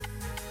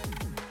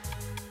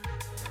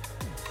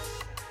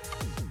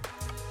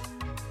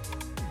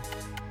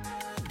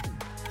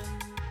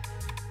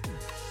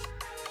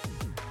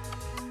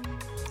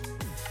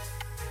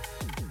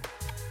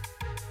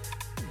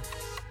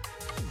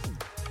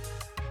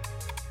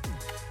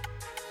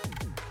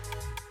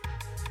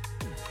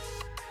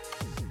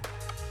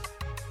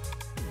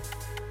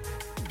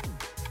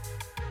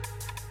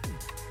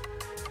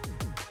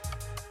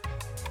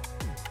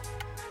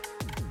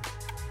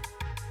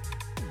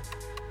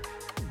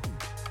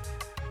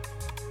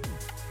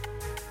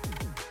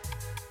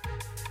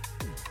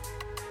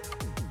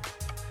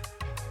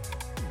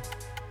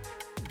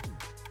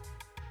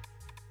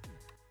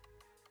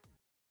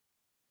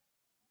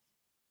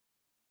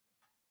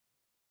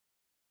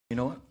You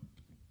know what?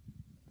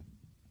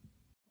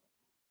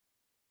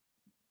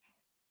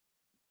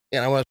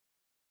 Yeah, I want.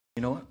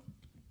 You know what?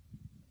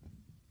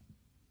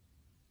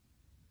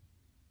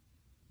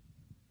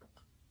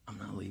 I'm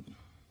not leaving.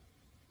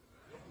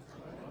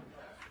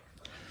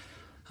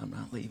 I'm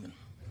not leaving.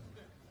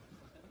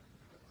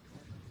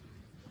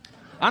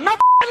 I'm not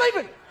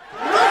leaving.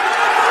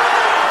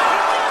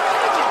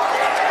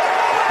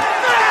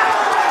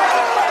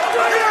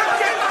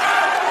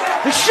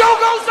 The show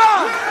goes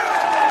on.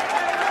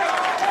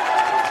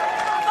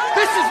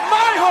 This is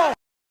my home.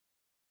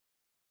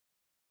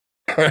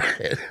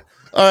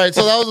 All right,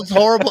 so that was a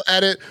horrible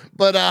edit,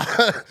 but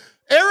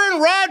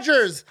Aaron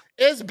Rodgers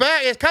is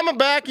back. He's coming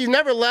back. He's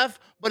never left,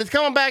 but he's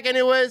coming back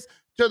anyways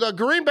to the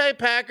Green Bay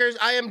Packers.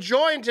 I am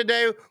joined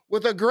today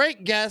with a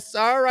great guest.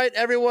 All right,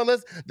 everyone,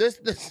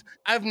 this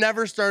I've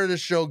never started a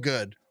show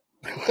good.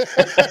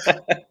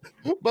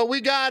 But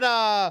we got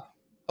I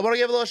want to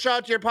give a little shout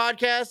out to your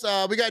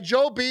podcast. We got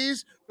Joe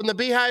Bees from the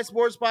Beehive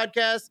Sports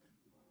Podcast.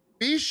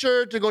 Be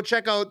sure to go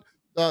check out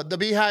the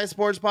Beehive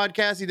Sports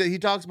Podcast. He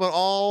talks about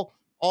all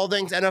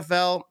things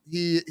NFL.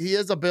 He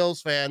is a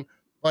Bills fan,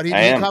 but he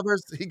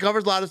covers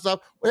a lot of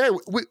stuff. Hey,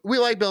 we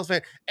like Bills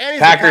fan. And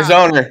he's Packers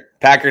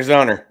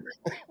owner.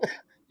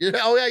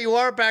 Oh yeah, you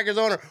are a Packers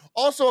owner.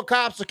 Also a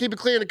cop, so keep it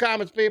clear in the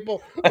comments,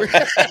 people.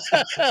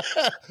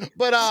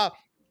 But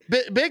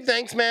big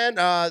thanks, man.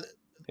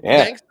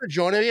 Thanks for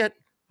joining me.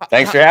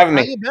 Thanks for having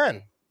me. How you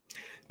been?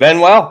 Been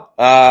well.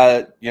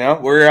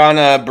 We're on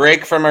a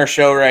break from our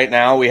show right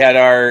now. We had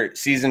our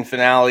season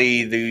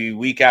finale the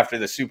week after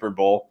the Super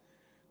Bowl.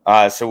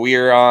 So we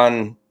are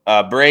on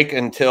break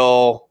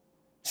until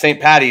St.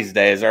 Patty's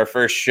Day is our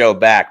first show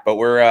back. But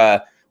we're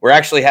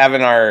actually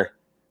having our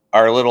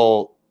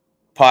little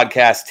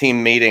podcast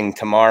team meeting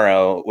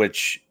tomorrow,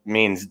 which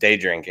means day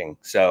drinking.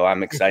 So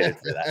I'm excited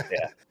for that.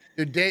 Yeah.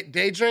 Dude,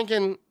 day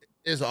drinking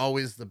is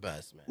always the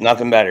best, man.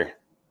 Nothing better.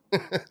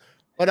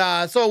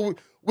 But so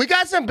we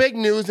got some big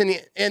news in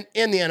the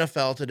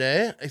NFL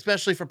today,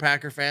 especially for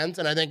Packer fans,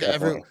 and I think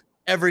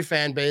every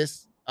fan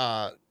base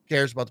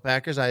cares about the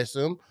Packers, I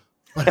assume.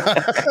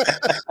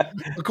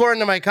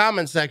 According to my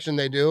comment section,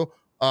 they do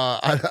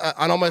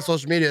on all my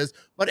social medias.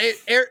 But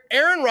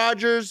Aaron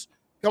Rodgers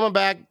coming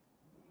back,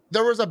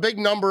 there was a big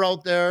number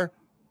out there.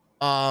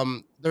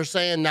 They're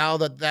saying now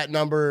that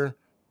number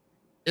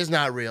is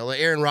not real.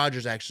 Aaron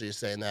Rodgers actually is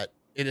saying that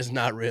it is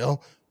not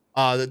real.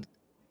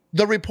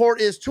 The report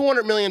is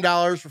 $200 million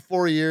for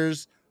 4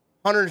 years,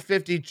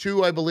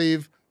 152, I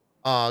believe,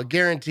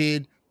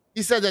 guaranteed.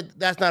 He said that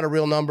that's not a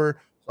real number.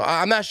 So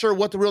I'm not sure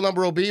what the real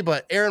number will be,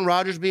 but Aaron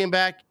Rodgers being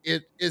back,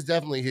 it is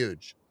definitely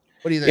huge.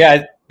 What do you think?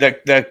 Yeah,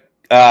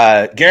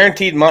 the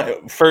guaranteed money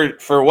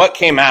for what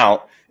came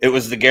out, it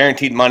was the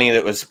guaranteed money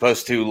that was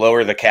supposed to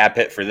lower the cap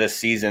hit for this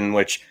season,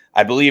 which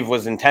I believe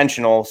was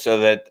intentional so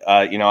that,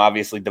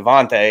 obviously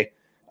Davante,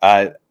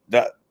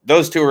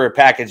 those two were a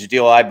package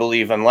deal, I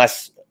believe,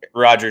 unless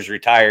Rodgers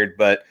retired.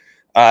 But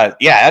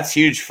that's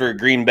huge for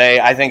Green Bay.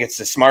 I think it's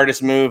the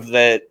smartest move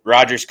that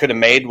Rodgers could have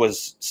made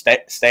was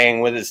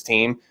staying with his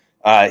team.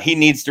 He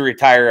needs to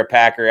retire a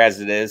Packer as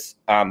it is.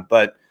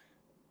 But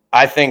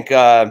I think, you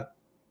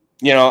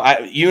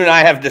and I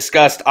have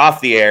discussed off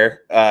the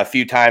air a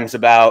few times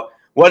about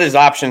what his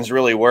options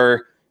really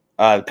were.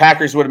 The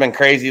Packers would have been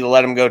crazy to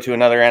let him go to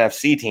another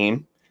NFC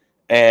team.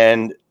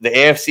 And the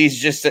AFC is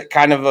just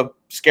kind of a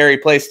scary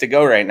place to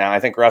go right now. I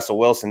think Russell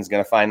Wilson's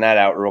going to find that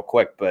out real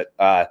quick. But,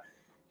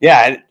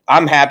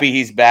 I'm happy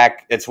he's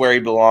back. It's where he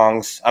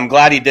belongs. I'm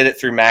glad he did it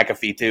through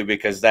McAfee, too,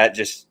 because I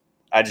just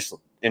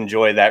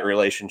enjoy that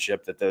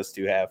relationship that those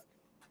two have.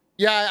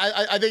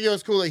 Yeah, I think it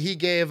was cool that he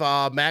gave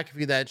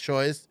McAfee that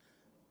choice.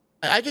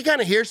 I could kind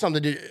of hear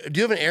something. Do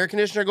you have an air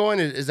conditioner going?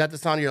 Is that the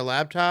sound of your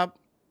laptop?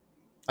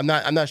 I'm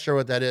not sure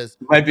what that is.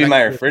 Might be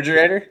my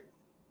refrigerator.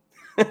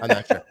 I'm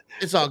not sure.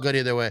 It's all good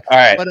either way. All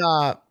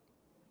right.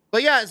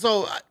 But yeah,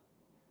 so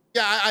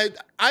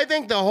I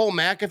think the whole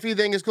McAfee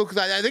thing is cool because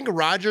I think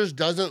Rodgers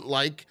doesn't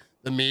like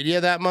the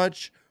media that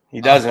much.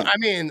 He doesn't. I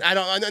mean, I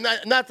don't.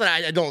 Not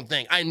that I don't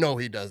think. I know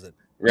he doesn't.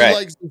 Right. He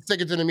likes to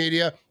stick it to the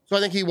media. So I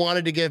think he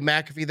wanted to give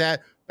McAfee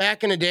that.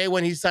 Back in the day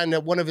when he signed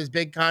up one of his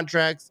big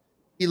contracts,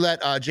 he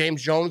let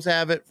James Jones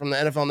have it from the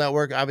NFL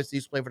Network. Obviously,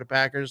 he's played for the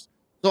Packers.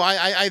 So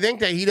I think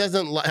that he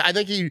doesn't. I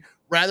think he'd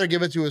rather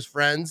give it to his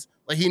friends.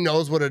 Like he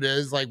knows what it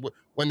is. Like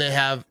when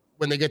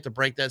they get to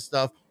break that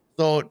stuff.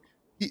 So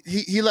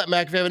he let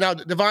McAfee have it. Now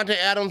Davante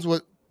Adams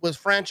was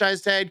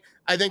franchise tagged.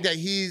 I think that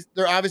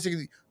they're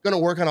obviously going to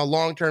work on a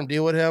long-term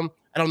deal with him.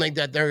 I don't think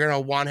that they're going to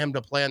want him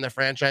to play on the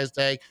franchise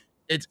tag.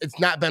 It's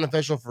not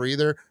beneficial for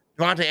either.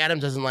 Davante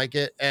Adams doesn't like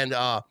it, and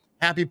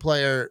Happy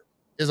Player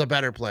is a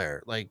better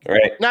player. Like,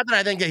 right. Not that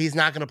I think that he's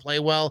not going to play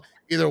well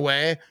either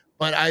way,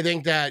 but I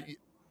think that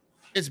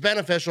it's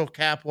beneficial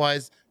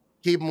cap-wise,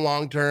 keep him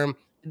long-term.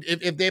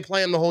 If they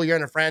play him the whole year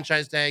in a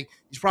franchise tag,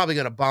 he's probably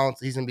going to bounce.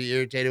 He's going to be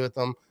irritated with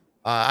them.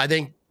 I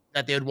think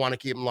that they would want to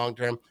keep him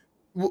long-term.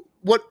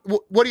 What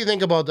do you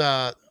think about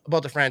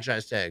the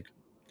franchise tag?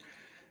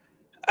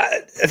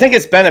 I think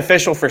it's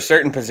beneficial for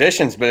certain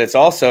positions, but it's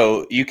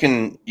also you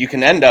can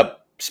end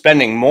up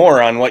spending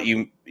more on what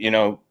you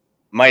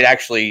might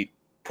actually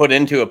put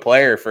into a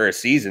player for a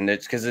season.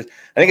 It's because I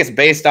think it's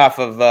based off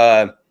of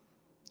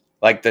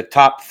like the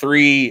top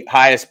 3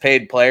 highest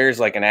paid players,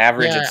 like an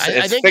average. Yeah,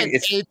 I think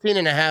it's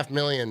 18.5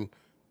 million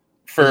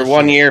for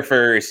 1 year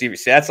for a receiver.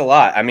 See, that's a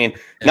lot. I mean,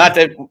 not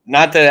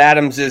that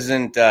Adams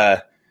isn't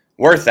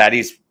worth that.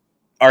 He's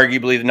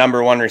arguably the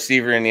number 1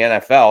 receiver in the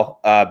NFL.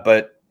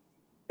 But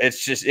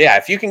it's just,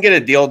 if you can get a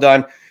deal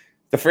done,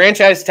 the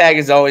franchise tag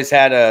has always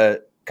had a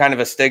kind of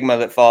a stigma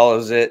that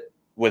follows it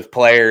with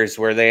players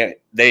where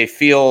they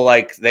feel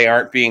like they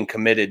aren't being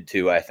committed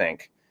to, I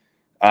think,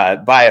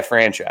 by a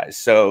franchise.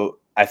 So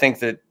I think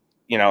that,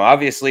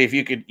 obviously if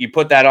you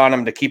put that on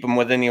them to keep them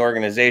within the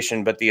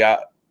organization, but the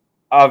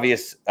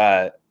obvious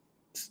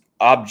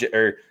object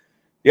or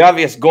the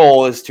obvious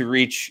goal is to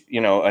reach,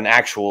 an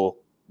actual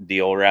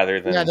deal rather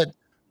than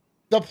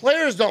the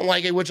players don't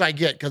like it, which I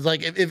get, because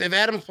like if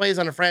Adams plays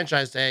on a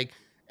franchise tag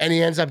and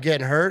he ends up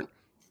getting hurt,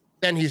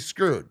 then he's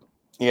screwed.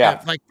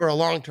 Yeah, like for a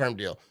long-term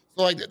deal.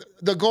 So like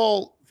the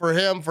goal for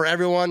him, for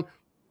everyone,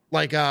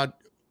 like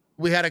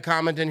we had a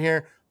comment in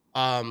here,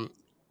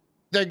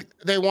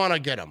 they want to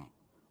get him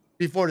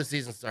before the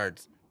season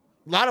starts.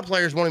 A lot of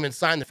players won't even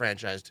sign the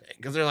franchise tag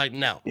because they're like,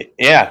 no.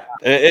 Yeah,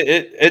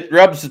 it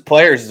rubs the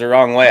players the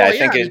wrong way. I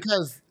think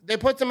because they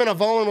put them in a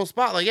vulnerable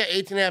spot. Like,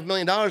 $18.5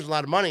 million is a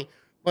lot of money.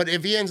 But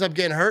if he ends up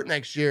getting hurt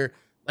next year,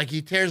 like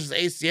he tears his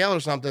ACL or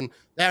something,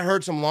 that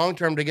hurts him long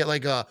term to get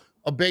like a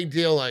big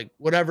deal, like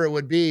whatever it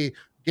would be,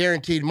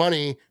 guaranteed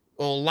money,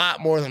 a lot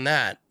more than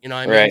that. You know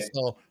what I mean? Right.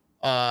 So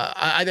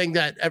I think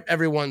that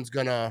everyone's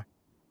gonna.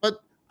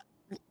 But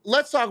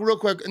let's talk real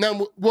quick, and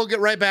then we'll get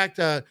right back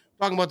to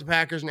talking about the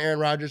Packers and Aaron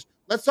Rodgers.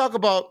 Let's talk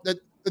about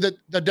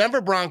the Denver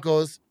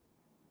Broncos.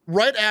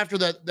 Right after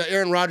the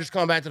Aaron Rodgers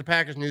coming back to the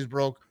Packers news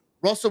broke,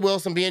 Russell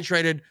Wilson being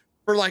traded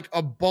for like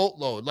a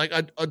boatload, like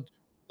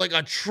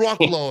a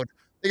truckload.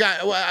 They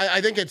got,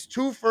 I think it's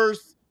 2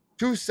 firsts,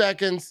 2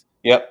 seconds.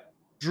 Yep.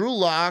 Drew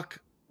Lock,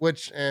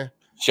 which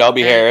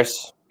Shelby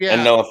Harris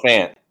and Noah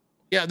Fant.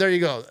 Yeah, there you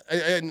go.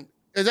 And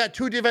is that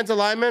 2 defensive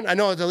linemen? I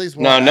know it's at least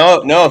one.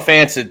 No, Noah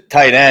Fant's a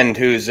tight end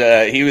who's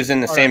he was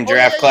in the same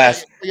draft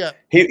class. Yeah.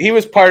 He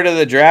was part of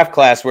the draft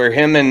class where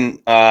him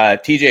and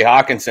TJ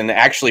Hawkinson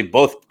actually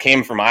both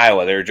came from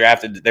Iowa. They were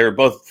drafted. They were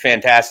both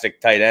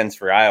fantastic tight ends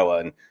for Iowa.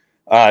 And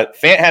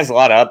Fant has a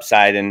lot of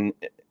upside, and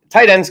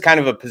tight end's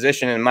kind of a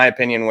position, in my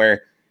opinion,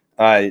 where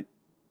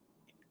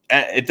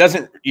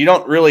you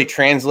don't really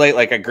translate.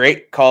 Like a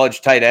great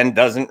college tight end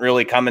doesn't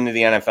really come into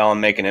the NFL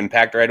and make an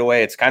impact right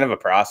away. It's kind of a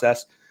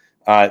process.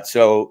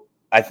 So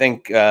I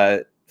think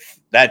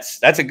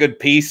that's a good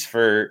piece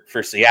for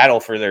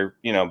Seattle for their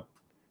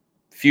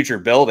future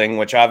building,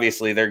 which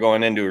obviously they're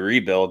going into a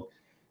rebuild.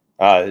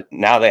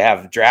 Now they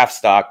have draft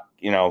stock,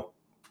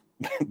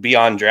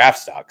 beyond draft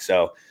stock.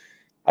 So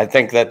I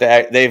think that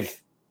they've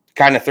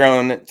kind of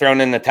thrown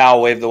in the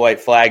towel, waved the white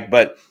flag.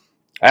 But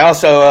I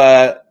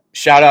also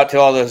shout out to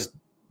all those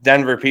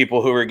Denver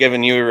people who were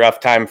giving you a rough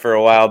time for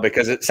a while,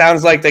 because it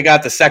sounds like they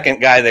got the second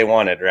guy they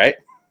wanted, right?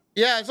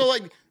 Yeah. So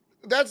like,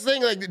 that's the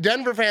thing, like the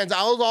Denver fans,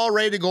 I was all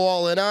ready to go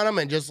all in on them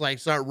and just like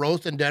start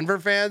roasting Denver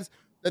fans.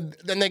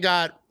 Then they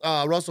got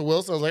Russell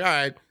Wilson. I was like, all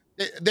right,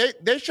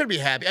 they should be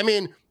happy. I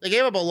mean, they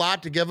gave up a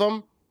lot to give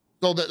them,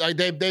 so that like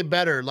they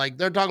better, like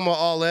they're talking about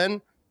all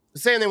in. The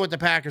same thing with the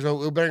Packers.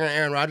 We'll bring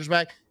Aaron Rodgers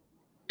back.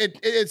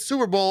 It's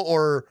Super Bowl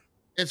or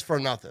it's for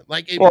nothing.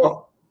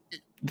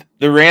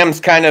 The Rams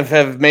kind of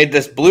have made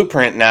this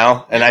blueprint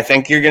now, and I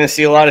think you're going to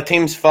see a lot of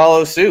teams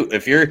follow suit.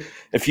 If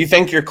you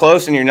think you're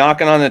close and you're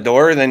knocking on the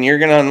door, then you're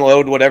going to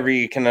unload whatever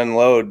you can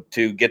unload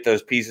to get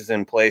those pieces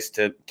in place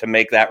to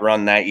make that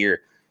run that year.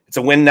 It's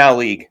a win now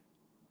league.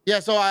 Yeah,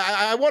 so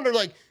I wonder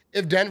like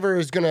if Denver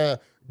is going to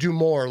do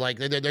more, like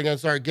they're going to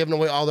start giving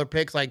away all their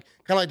picks, like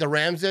kind of like the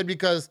Rams did,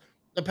 because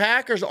the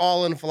Packers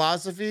all-in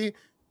philosophy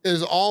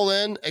is all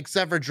in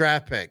except for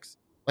draft picks.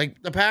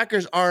 Like the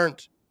Packers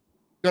aren't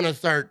going to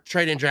start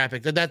trading draft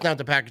picks. That's not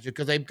the Packers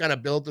because they've kind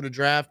of built through the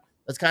draft.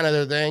 That's kind of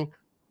their thing.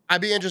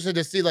 I'd be interested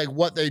to see like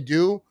what they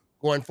do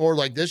going forward,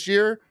 like this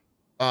year.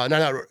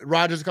 No,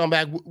 Rodgers come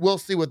back. We'll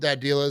see what that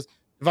deal is.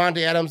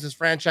 Davante Adams is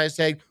franchise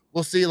tag.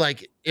 We'll see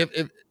like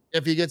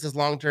if he gets his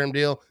long-term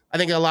deal. I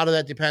think a lot of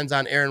that depends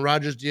on Aaron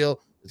Rodgers'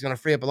 deal. It's going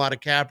to free up a lot of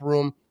cap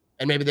room,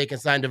 and maybe they can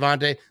sign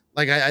Davante.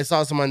 Like I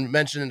saw someone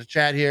mention in the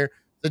chat here,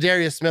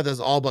 Zadarius Smith is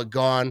all but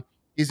gone.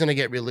 He's going to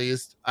get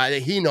released.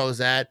 He knows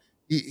that.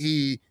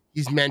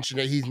 He's mentioned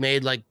it. He's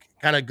made like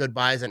kind of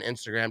goodbyes on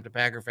Instagram to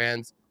Packer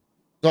fans.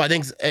 So I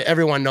think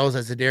everyone knows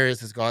that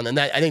Zadarius is gone, and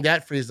I think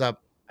that frees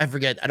up. I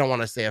forget. I don't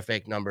want to say a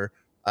fake number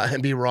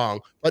and be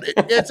wrong, but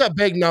it's a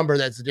big number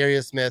that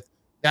Zadarius Smith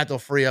that will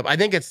free up. I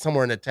think it's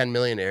somewhere in the 10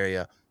 million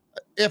area,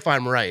 if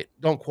I'm right.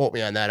 Don't quote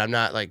me on that. I'm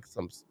not like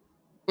some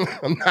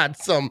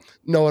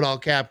know-it-all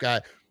cap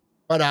guy,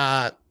 but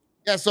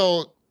yeah.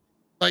 So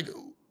like,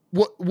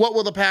 what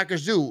will the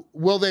Packers do?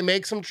 Will they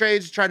make some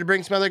trades, try to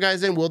bring some other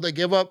guys in? Will they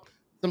give up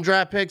some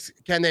draft picks?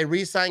 Can they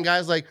re-sign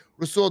guys like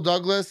Rasul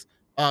Douglas,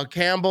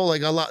 Campbell,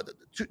 like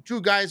two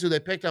guys who they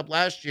picked up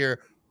last year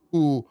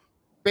who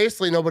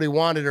basically nobody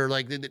wanted, or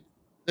like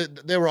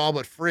they were all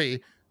but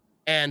free,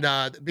 and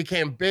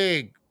became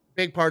big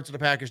parts of the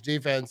Packers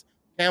defense.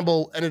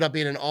 Campbell ended up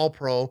being an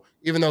All-Pro,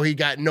 even though he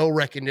got no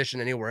recognition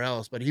anywhere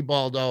else, but he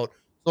balled out.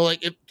 So,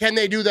 like, can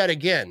they do that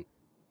again?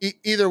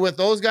 Either with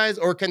those guys,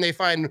 or can they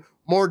find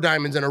more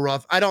diamonds in a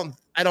rough? I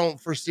don't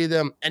foresee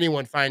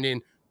anyone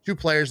finding two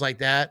players like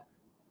that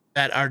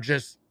are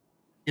just,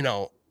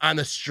 on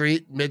the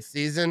street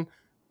mid-season.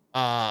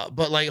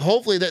 But like,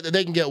 hopefully that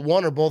they can get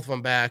one or both of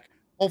them back.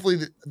 Hopefully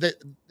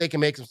they can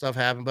make some stuff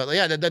happen. But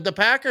yeah, the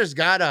Packers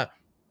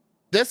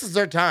this is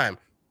their time.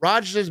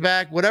 Rodgers is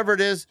back, whatever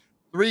it is,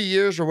 3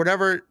 years or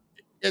whatever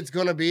it's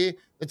going to be.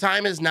 The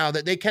time is now.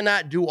 That they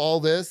cannot do all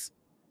this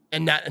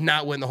and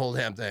not win the whole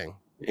damn thing.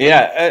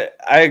 Yeah,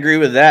 I agree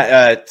with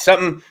that.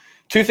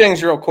 Two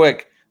things real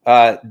quick.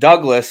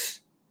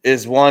 Douglas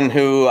is one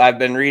who I've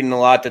been reading a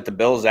lot that the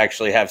Bills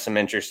actually have some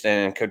interest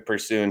in and could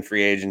pursue in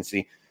free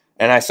agency.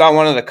 And I saw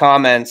one of the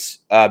comments,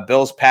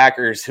 Bills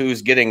Packers,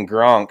 who's getting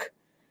Gronk.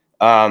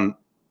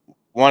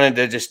 Wanted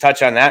to just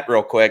touch on that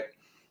real quick.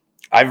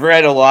 I've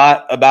read a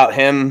lot about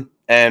him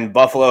and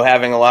Buffalo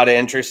having a lot of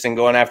interest in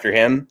going after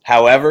him.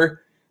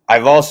 However,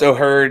 I've also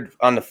heard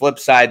on the flip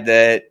side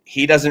that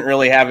he doesn't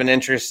really have an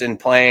interest in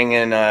playing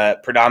in a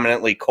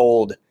predominantly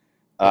cold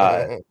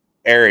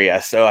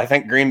area. So I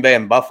think Green Bay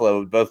and Buffalo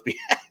would both be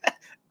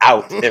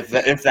out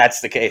if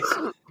that's the case.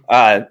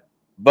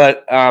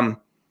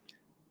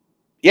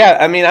 Yeah,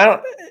 I mean,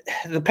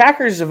 the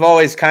Packers have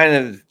always kind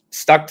of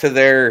stuck to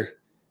their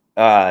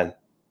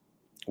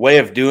way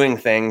of doing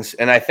things,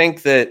 and I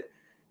think that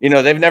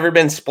they've never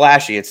been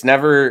splashy. It's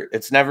never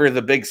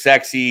the big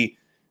sexy,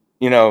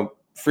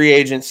 free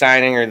agent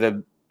signing or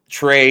the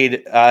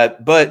trade.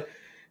 But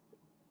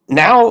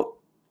now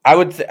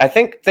I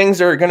think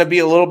things are going to be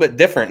a little bit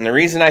different, and the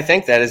reason I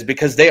think that is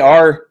because they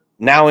are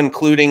now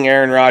including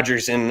Aaron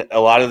Rodgers in a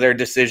lot of their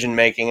decision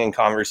making and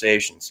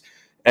conversations,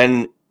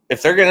 and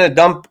if they're going to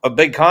dump a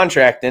big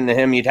contract into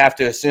him, you'd have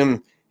to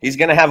assume he's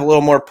going to have a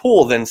little more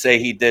pull than, say,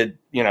 he did,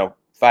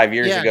 5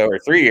 years ago or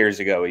 3 years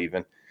ago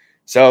even.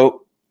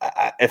 So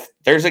if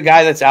there's a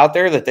guy that's out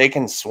there that they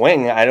can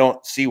swing, I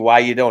don't see why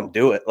you don't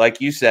do it. Like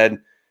you said,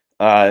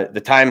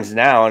 the time's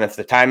now. And if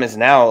the time is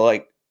now,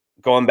 like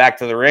going back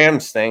to the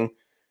Rams thing,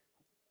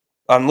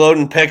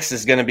 unloading picks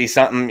is going to be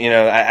something,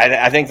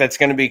 I think that's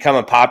going to become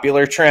a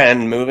popular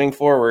trend moving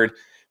forward,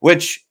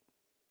 which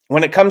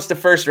when it comes to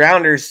first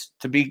rounders,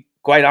 to be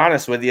quite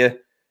honest with you,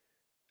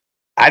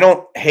 I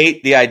don't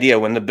hate the idea.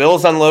 When the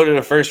Bills unloaded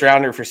a first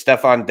rounder for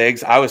Stephon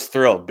Diggs, I was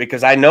thrilled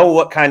because I know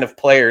what kind of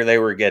player they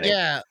were getting.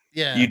 Yeah.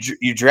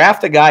 You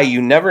draft a guy,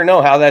 you never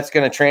know how that's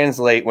going to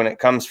translate when it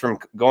comes from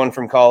going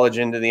from college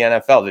into the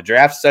NFL. The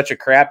draft's such a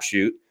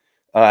crapshoot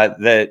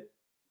that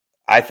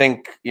I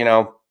think,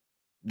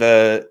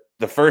 the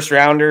first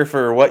rounder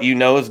for what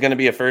is going to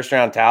be a first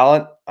round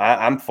talent,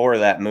 I'm for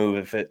that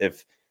move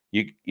if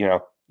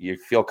you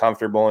feel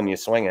comfortable and you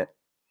swing it.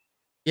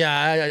 Yeah,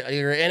 I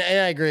agree. And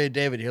I agree with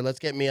David here. Let's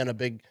get me on a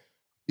big,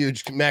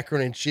 huge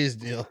macaroni and cheese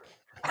deal.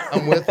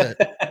 I'm with it.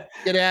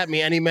 Get at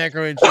me, any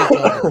macaroni and cheese.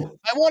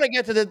 I want to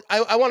get to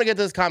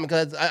this comment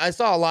because I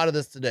saw a lot of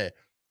this today.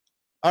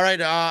 All right,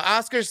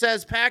 Oscar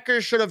says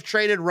Packers should have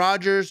traded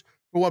Rodgers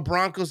for what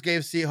Broncos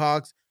gave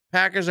Seahawks.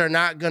 Packers are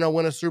not going to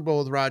win a Super Bowl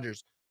with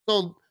Rodgers.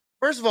 So,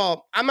 first of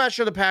all, I'm not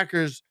sure the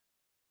Packers.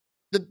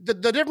 The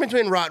difference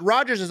between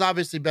Rodgers is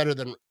obviously better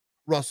than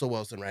Russell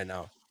Wilson right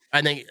now.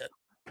 I think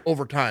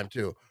over time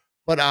too,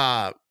 but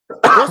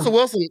Russell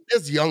Wilson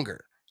is younger.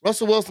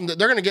 Russell Wilson, they're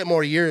going to get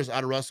more years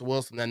out of Russell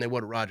Wilson than they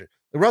would Rodgers.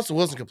 Russell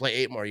Wilson could play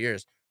 8 more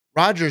years.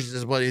 Rodgers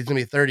is he's going to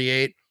be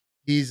 38.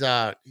 He's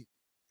not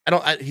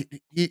going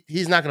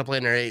to play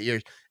in there 8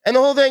 years. And the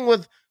whole thing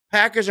with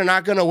Packers are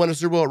not going to win a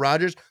Super Bowl with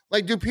Rodgers.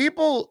 Like, do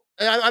people?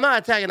 I'm not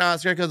attacking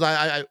Oscar because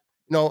I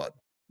but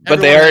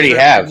they already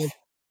have.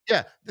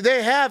 Yeah,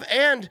 they have.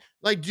 And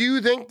like, do you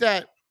think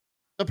that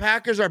the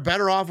Packers are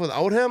better off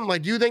without him?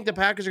 Like, do you think the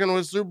Packers are going to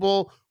win a Super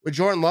Bowl with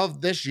Jordan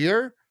Love this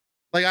year?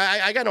 Like,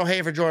 I got no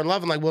hate for Jordan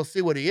Love, and like, we'll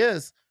see what he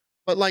is.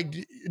 But like,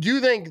 do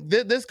you think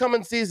this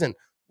coming season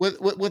with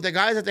the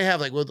guys that they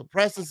have, like with the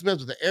Preston Smith,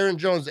 with the Aaron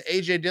Jones, the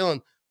AJ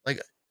Dillon,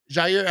 like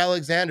Jair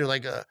Alexander,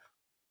 like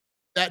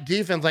that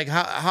defense, like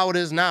how it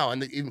is now,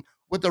 and even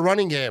with the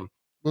running game,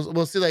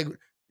 we'll see like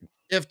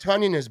if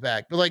Tunyon is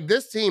back. But like,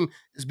 this team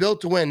is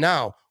built to win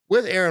now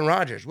with Aaron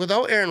Rodgers.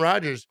 Without Aaron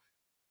Rodgers,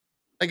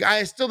 like,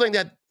 I still think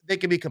that they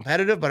can be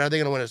competitive, but are they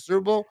going to win a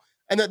Super Bowl?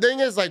 And the thing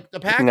is, like,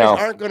 the Packers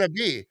aren't going to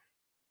be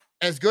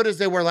as good as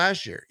they were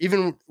last year,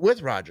 even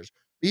with Rodgers.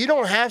 But you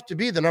don't have to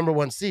be the number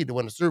 1 seed to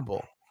win a Super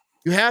Bowl.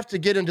 You have to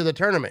get into the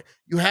tournament.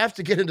 You have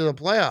to get into the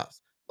playoffs.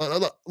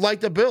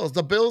 Like the Bills.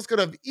 The Bills could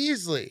have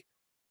easily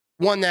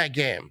won that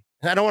game.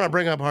 And I don't want to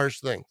bring up harsh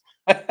things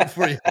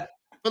for you.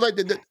 But like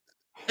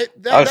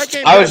that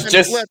game I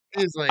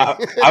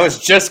was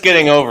just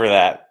getting over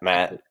that,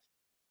 Matt.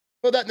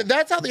 Well,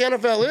 that's how the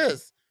NFL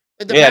is.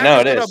 Like, the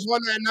Packers could have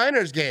won that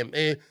Niners game.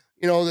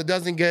 That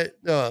doesn't get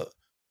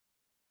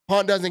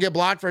punt doesn't get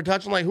blocked for a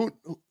touchdown. Like, who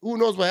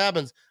knows what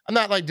happens? I'm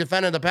not like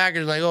defending the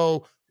Packers. Like,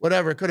 oh,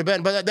 whatever it could have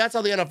been. But that's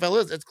how the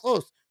NFL is. It's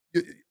close.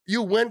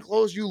 You win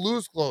close, you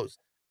lose close.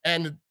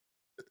 And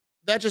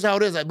that's just how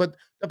it is. But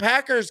the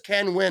Packers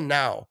can win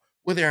now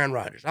with Aaron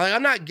Rodgers.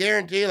 I'm not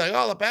guaranteeing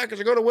the Packers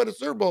are going to win a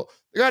Super Bowl.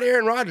 They got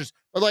Aaron Rodgers.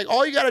 But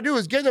all you got to do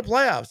is get in the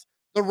playoffs.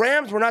 The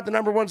Rams were not the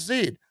number 1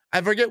 seed.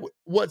 I forget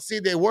what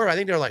seed they were. I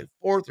think they were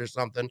 4th or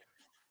something.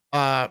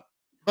 But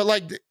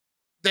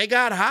they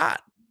got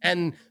hot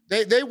and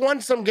they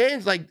won some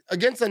games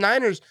against the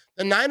Niners.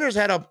 The Niners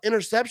had an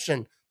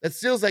interception that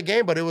seals that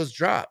game, but it was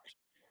dropped.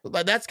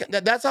 That's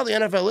how the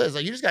NFL is.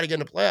 You just got to get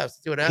in the playoffs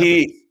to see what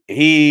happens.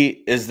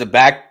 He is the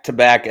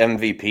back-to-back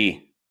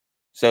MVP.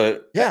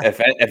 So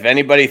if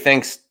anybody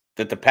thinks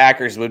that the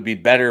Packers would be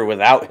better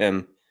without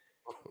him,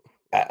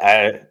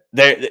 I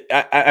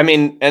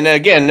mean, and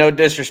again, no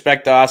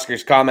disrespect to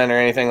Oscar's comment or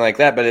anything like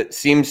that, but it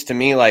seems to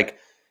me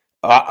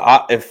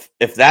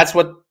if that's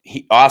what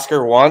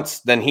Oscar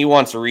wants, then he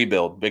wants a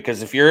rebuild.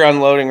 Because if you're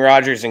unloading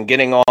Rodgers and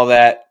getting all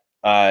that,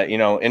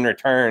 in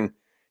return,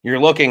 you're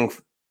looking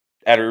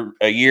at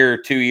a year,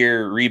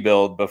 2-year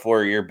rebuild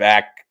before you're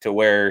back to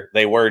where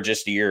they were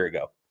just a year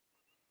ago.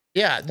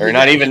 Yeah, or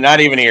not even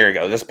a year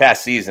ago. This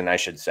past season, I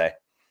should say.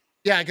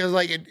 Yeah, because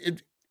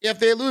if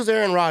they lose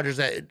Aaron Rodgers,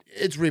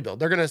 it's rebuild.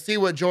 They're gonna see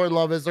what Jordan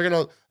Love is.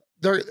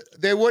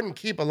 They wouldn't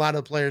keep a lot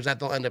of players that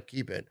they'll end up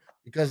keeping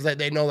because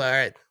they know that, all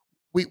right,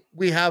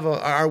 we have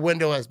our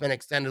window has been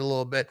extended a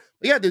little bit.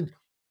 But yeah, dude,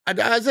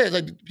 I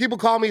say people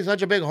call me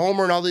such a big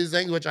homer and all these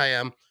things, which I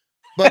am,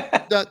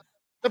 but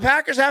the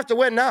Packers have to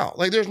win now.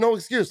 There's no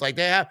excuse.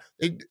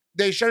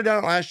 They shut it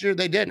down last year.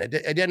 They didn't.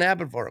 It didn't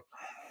happen for them.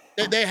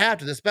 They have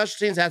to. The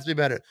special teams has to be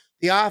better.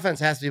 The offense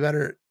has to be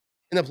better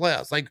in the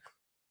playoffs.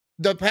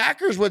 The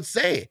Packers would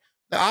say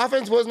the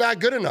offense was not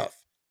good enough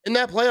in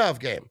that playoff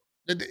game.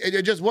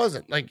 It just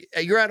wasn't.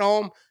 You're at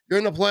home, you're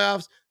in the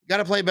playoffs, you got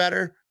to play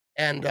better.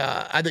 And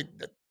I think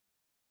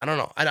I don't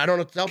know. I don't know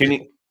what to tell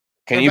people.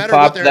 Can you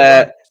pop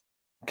that?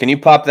 Can you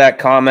pop that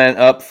comment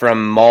up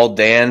from Maul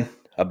Dan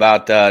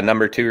about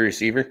number 2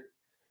 receiver?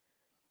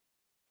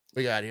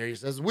 We got here. He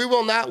says, "We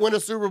will not win a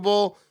Super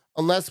Bowl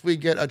unless we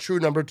get a true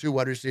number 2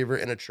 wide receiver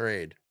in a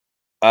trade."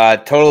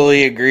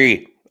 Totally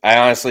agree. I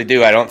honestly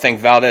do. I don't think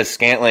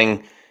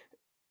Valdez-Scantling.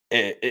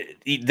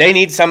 They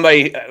need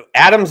somebody.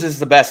 Adams is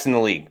the best in the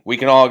league. We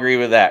can all agree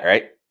with that,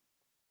 right?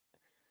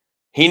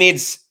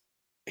 He's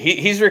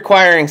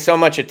requiring so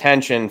much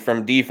attention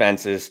from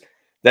defenses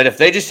that if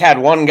they just had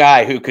one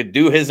guy who could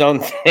do his own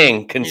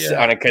thing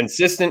on a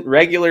consistent,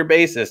 regular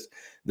basis,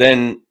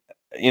 then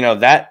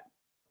that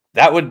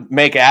would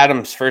make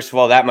Adams, first of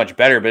all, that much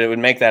better, but it would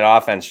make that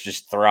offense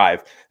just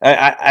thrive.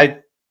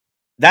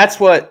 That's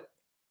what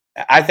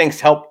I think's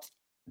helped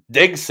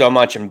Diggs so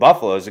much in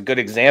Buffalo. Is a good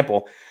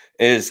example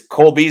is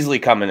Cole Beasley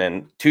coming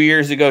in 2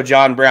 years ago,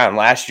 John Brown,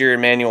 last year,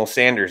 Emmanuel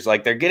Sanders.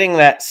 They're getting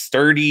that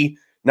sturdy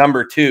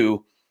number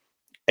 2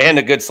 and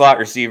a good slot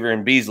receiver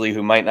in Beasley,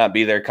 who might not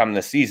be there come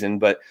the season,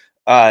 but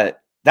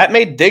that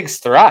made Diggs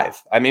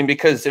thrive. I mean,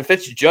 because if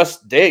it's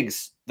just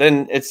Diggs,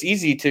 then it's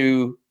easy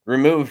to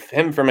remove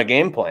him from a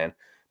game plan.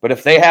 But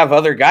if they have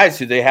other guys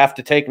who they have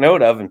to take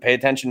note of and pay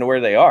attention to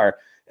where they are,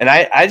 and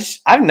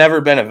I've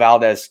never been a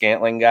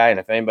Valdez-Scantling guy, and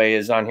if anybody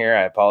is on here,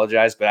 I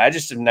apologize, but I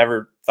just have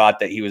never thought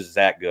that he was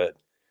that good.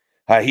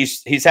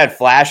 He's had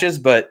flashes,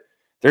 but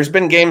there's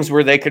been games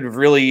where they could have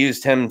really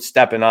used him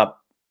stepping up,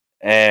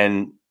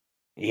 and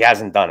he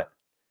hasn't done it.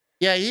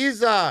 Yeah,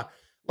 he's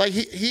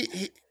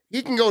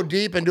he can go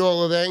deep and do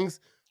all the things,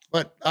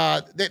 but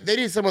they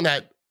need someone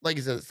that, like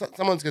you said,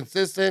 someone's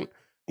consistent.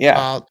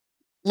 Yeah.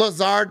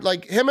 Lazard,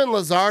 him and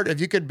Lazard, if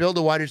you could build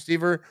a wide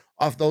receiver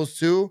off those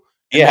two,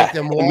 make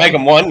them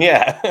one.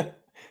 Yeah,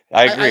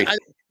 I agree.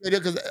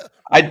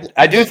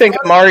 I do think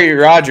Amari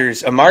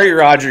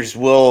Rodgers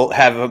will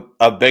have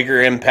a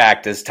bigger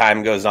impact as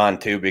time goes on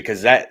too,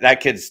 because that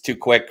kid's too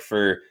quick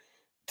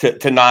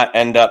to not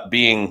end up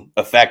being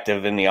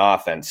effective in the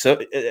offense.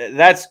 So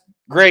that's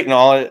great and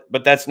all,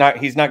 but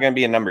he's not going to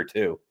be a number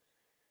 2.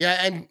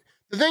 Yeah, and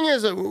the thing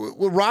is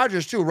with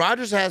Rodgers too.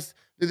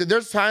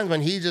 There's times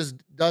when he just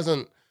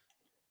doesn't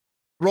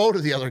throw to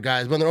the other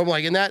guys when they're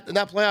open. In that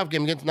playoff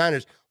game against the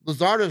Niners,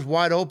 Lazard is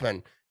wide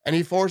open and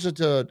he forced it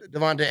to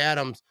Davante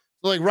Adams.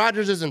 So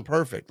Rodgers isn't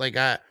perfect.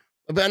 I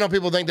know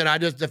people think that I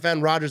just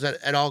defend Rodgers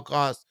at all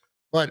costs,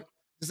 but at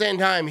the same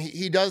time,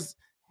 he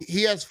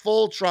has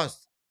full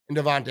trust in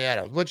Davante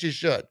Adams, which he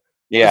should.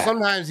 Yeah. So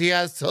sometimes he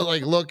has to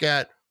look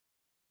at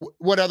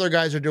what other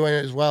guys are doing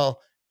as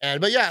well.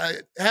 But yeah,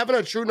 having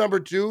a true number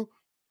 2,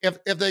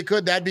 if they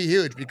could, that'd be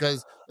huge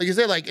because, like you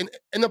said,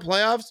 in the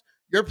playoffs,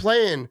 you're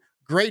playing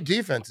great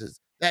defenses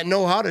that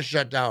know how to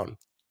shut down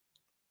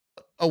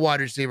a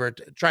wide receiver,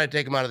 try to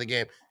take him out of the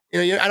game.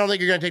 I don't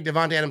think you're going to take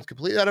Davante Adams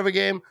completely out of a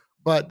game,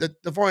 but the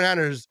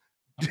 49ers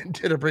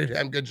did a pretty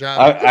damn good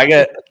job. I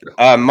get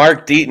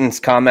Mark Deaton's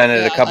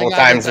commented a couple of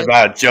times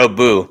about Joe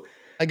Boo.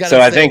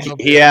 I think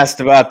he asked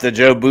about the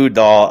Joe Boo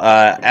doll.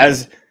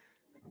 As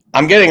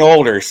I'm getting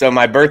older, so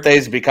my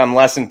birthdays become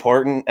less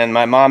important, and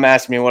my mom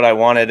asked me what I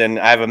wanted, and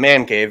I have a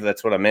man cave.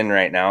 That's what I'm in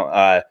right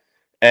now.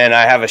 And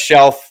I have a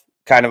shelf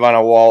kind of on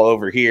a wall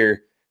over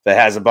here that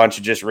has a bunch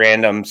of just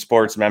random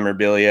sports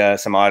memorabilia,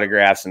 some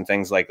autographs and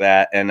things like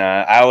that. And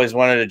I always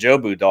wanted a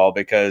Jobu doll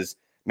because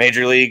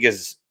Major League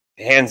is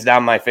hands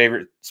down my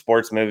favorite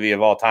sports movie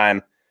of all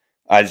time.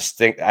 I just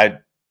think I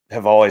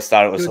have always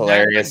thought it was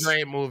hilarious. That's a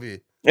great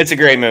movie. It's a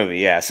great movie,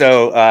 yeah.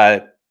 So,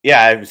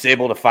 I was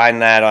able to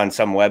find that on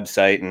some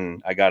website,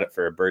 and I got it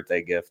for a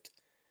birthday gift.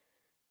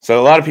 So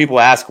a lot of people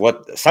ask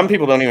some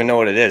people don't even know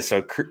what it is.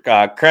 So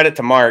credit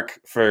to Mark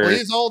for. Well,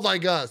 he's old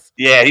like us.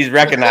 Yeah, he's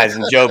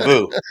recognizing Joe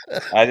Boo.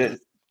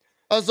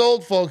 Us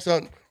old folks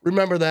don't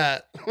remember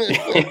that.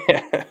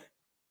 Yeah.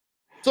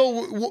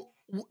 So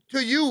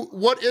to you,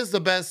 what is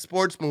the best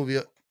sports movie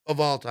of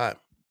all time?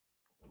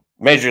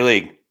 Major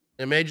League.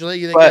 In Major League,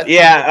 you think? But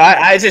yeah,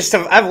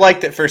 I've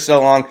liked it for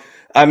so long.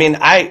 I mean,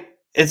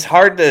 it's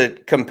hard to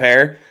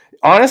compare.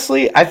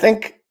 Honestly, I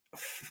think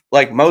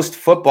like most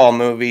football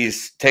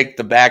movies take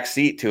the back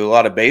seat to a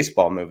lot of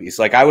baseball movies.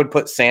 Like I would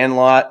put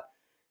Sandlot,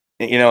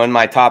 in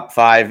my top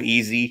 5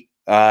 easy.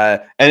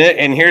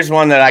 And here's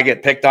one that I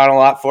get picked on a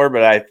lot for,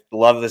 but I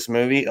love this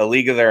movie, A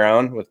League of Their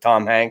Own with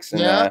Tom Hanks. And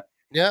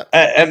yeah.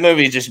 That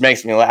movie just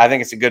makes me laugh. I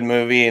think it's a good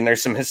movie and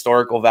there's some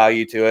historical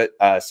value to it.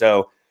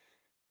 So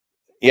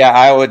yeah,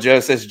 Iowa Joe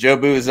says Joe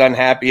Boo is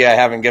unhappy. I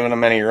haven't given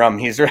him any rum.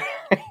 He's right.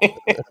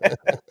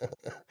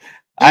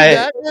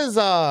 That is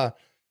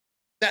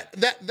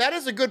that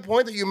is a good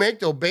point that you make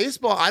though.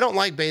 Baseball, I don't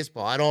like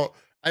baseball.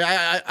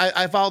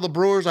 I follow the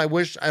Brewers. I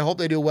hope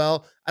they do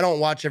well. I don't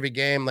watch every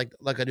game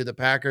like I do the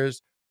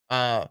Packers.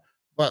 But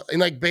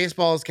like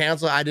baseball is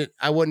canceled.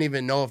 I wouldn't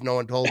even know if no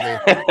one told me.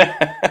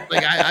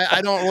 Like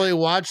I don't really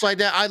watch like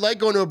that. I like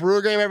going to a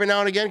Brewer game every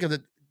now and again because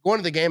going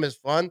to the game is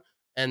fun.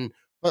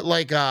 But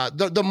like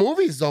the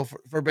movies though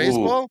for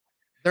baseball,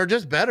 they're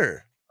just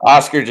better.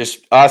 Oscar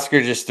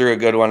just threw a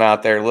good one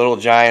out there. Little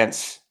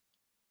Giants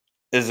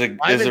is a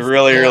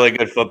really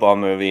good football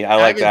movie. I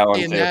like that one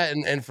too. That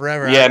in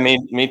forever. Yeah,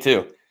 me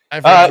too.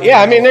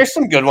 I mean, there's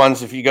some good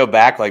ones if you go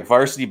back, like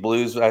Varsity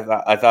Blues.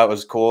 I thought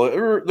was cool.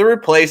 The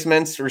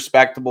Replacements,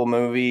 respectable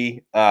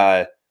movie.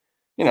 There's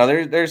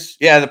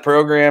The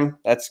Program.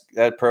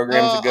 That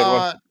program's a good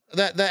one.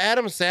 The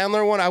Adam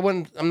Sandler one,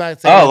 I'm not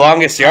saying. Oh,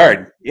 Longest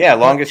Yard. Yeah,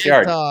 Longest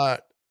Yard.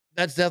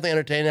 That's definitely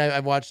entertaining.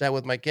 I've watched that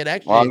with my kid.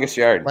 Actually, Longest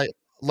Yard.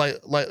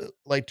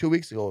 Like 2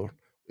 weeks ago,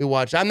 we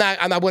watched.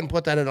 I wouldn't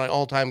put that in like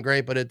all time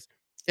great, but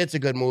it's a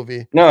good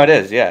movie. No, it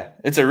is. Yeah,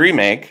 it's a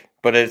remake,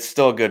 but it's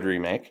still a good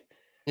remake.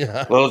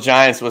 Yeah, Little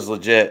Giants was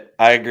legit.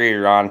 I agree,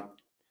 Ron.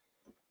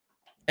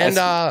 And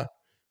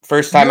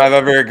first time I've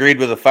ever agreed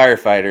with a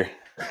firefighter.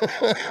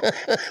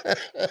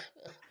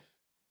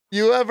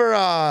 You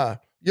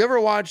ever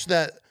watch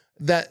that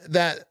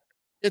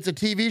it's a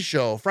TV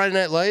show, Friday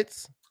Night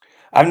Lights?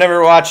 I've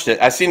never watched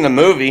it. I've seen the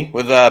movie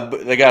with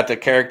they got the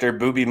character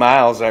Boobie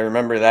Miles. I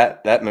remember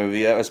that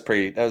movie. That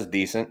was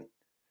decent.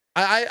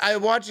 I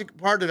watched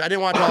part of it. I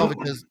didn't watch all of it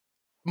because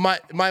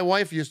my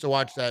wife used to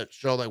watch that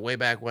show like way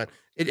back when.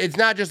 It's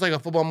not just like a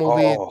football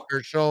movie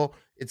or show.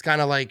 It's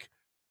kind of like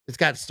it's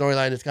got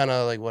storyline. It's kind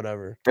of like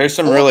whatever. There's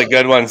some really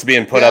good ones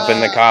being put up in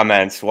the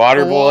comments.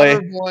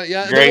 Waterboy,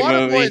 yeah, great the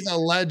movie. Waterboy is a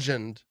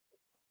legend.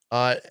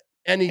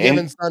 Any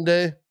given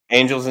Sunday.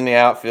 Angels in the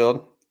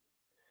Outfield.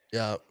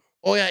 Yeah.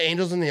 Oh yeah,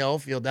 Angels in the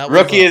Outfield. That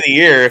Rookie of the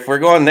Year. If we're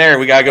going there,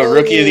 we gotta go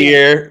Rookie of the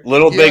Year.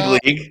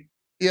 Big League.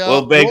 Yeah.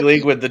 Little Big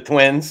League with the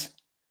Twins.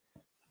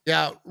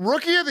 Yeah,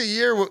 Rookie of the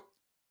Year.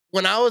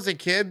 When I was a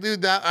kid,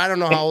 dude, that I don't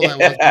know how old I was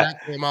when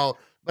that came out,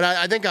 but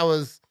I think I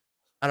was.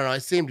 I don't know. I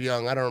seemed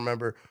young. I don't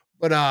remember,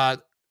 but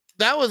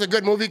that was a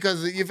good movie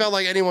because you felt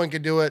like anyone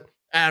could do it.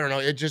 I don't know.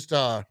 It just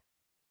that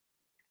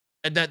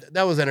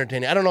was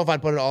entertaining. I don't know if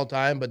I'd put it all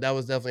time, but that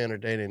was definitely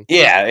entertaining.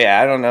 Yeah.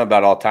 I don't know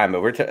about all time,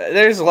 but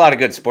there's a lot of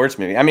good sports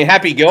movies. I mean,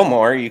 Happy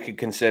Gilmore, you could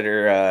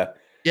consider.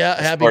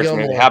 Happy Gilmore.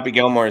 Movie. Happy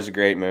Gilmore is a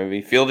great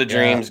movie. Field of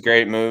Dreams,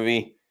 great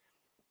movie.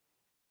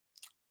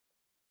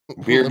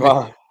 Beer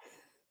Bong.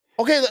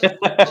 Okay,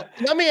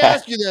 let me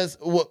ask you this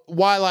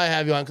while I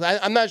have you on, because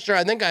I'm not sure.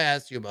 I think I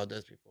asked you about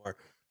this before,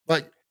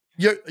 but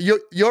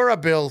you're a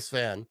Bills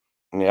fan.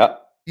 Yeah.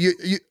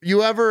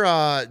 You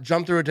ever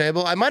jump through a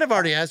table? I might have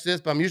already asked this,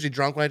 but I'm usually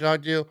drunk when I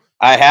talk to you.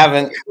 I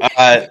haven't.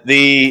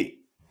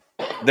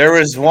 There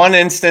was one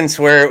instance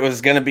where it was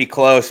going to be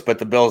close, but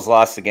the Bills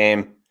lost the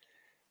game,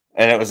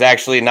 and it was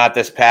actually not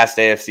this past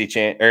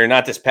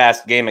not this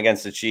past game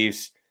against the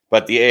Chiefs,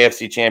 but the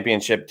AFC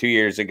Championship 2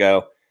 years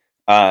ago.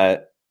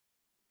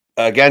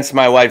 Against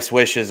my wife's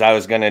wishes, I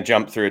was going to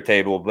jump through a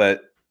table,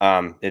 but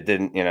it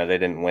didn't. They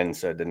didn't win,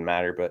 so it didn't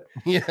matter. But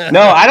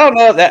no, I don't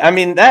know that. I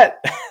mean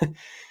that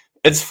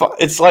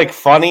it's like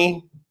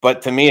funny,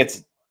 but to me,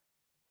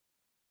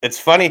 it's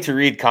funny to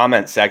read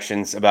comment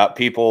sections about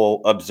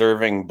people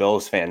observing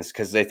Bills fans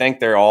because they think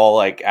they're all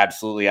like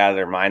absolutely out of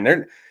their mind.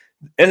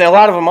 And a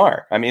lot of them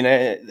are. I mean,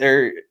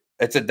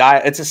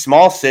 it's a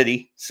small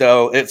city,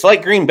 so it's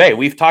like Green Bay.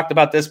 We've talked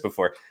about this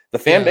before. The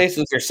fan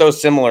bases are so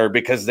similar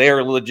because they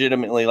are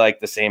legitimately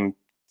like the same,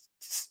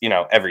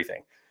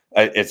 everything.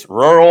 It's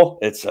rural.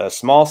 It's a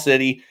small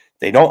city.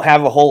 They don't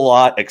have a whole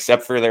lot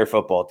except for their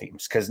football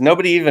teams because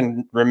nobody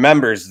even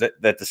remembers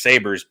that the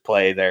Sabres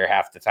play there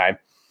half the time.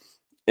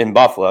 in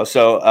Buffalo.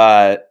 So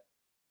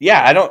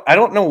yeah, I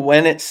don't know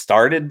when it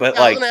started, but I was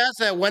like gonna ask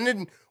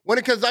that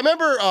because I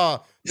remember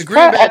the it's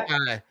Green Bay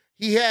probably, guy.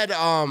 He had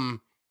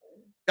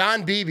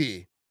Don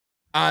Beebe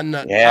on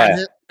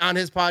yeah. on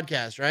his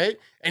podcast, right?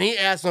 And he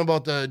asked him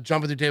about the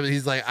jumping through tables.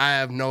 He's like, I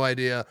have no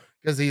idea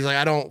because he's like,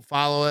 I don't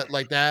follow it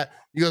like that.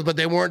 He goes, but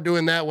they weren't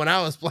doing that when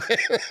I was playing.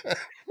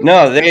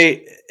 No,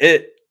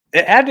 it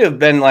had to have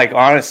been like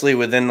honestly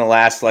within the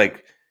last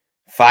like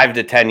 5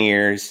 to 10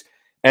 years.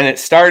 And it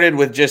started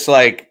with just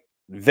like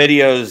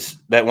videos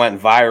that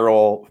went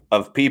viral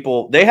of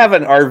people. They have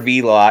an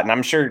RV lot, and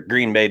I'm sure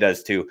Green Bay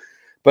does too.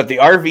 But the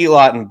RV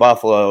lot in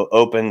Buffalo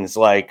opens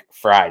like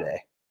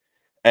Friday.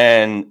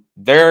 And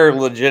they're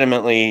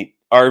legitimately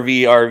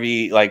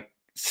RV like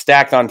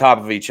stacked on top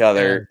of each Yeah.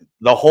 other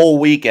the whole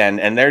weekend,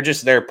 and they're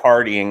just there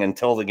partying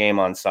until the game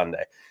on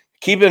Sunday.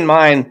 Keep in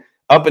mind,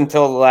 up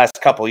until the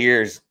last couple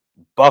years,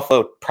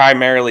 Buffalo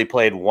primarily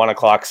played 1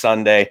 o'clock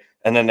Sunday,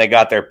 and then they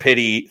got their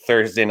pity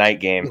Thursday night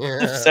game.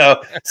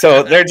 Yeah.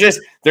 So they're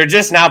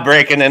just now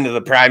breaking into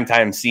the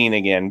primetime scene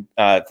again,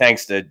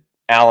 thanks to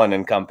Allen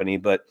and company.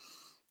 But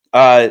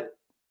and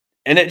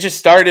it just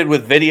started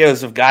with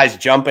videos of guys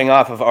jumping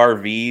off of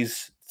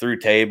RVs through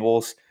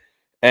tables.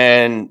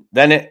 And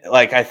then it,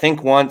 like, I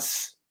think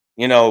once,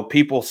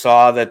 people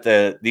saw that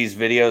these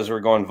videos were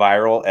going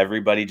viral,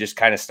 everybody just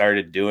kind of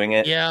started doing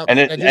it. Yeah.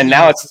 And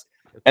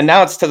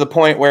now it's to the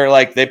point where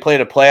like they played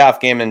a playoff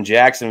game in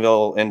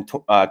Jacksonville in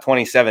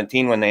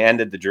 2017 when they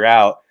ended the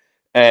drought,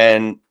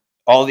 and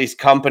all these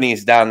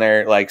companies down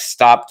there like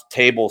stopped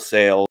table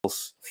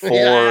sales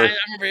for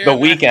the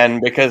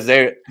weekend because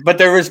there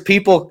was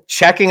people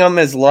checking them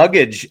as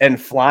luggage and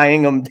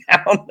flying them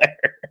down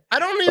there. I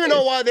don't even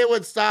know why they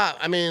would stop.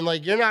 I mean,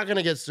 like, you're not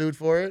gonna get sued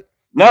for it.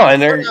 No,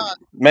 and they're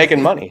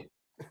making money.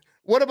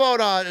 What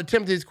about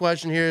Timothy's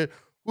question here?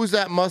 Who's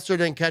that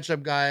mustard and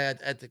ketchup guy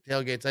at the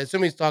tailgates? I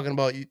assume he's talking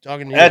about you.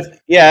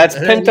 It's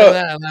Pinto.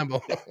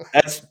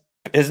 That's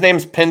his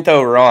name's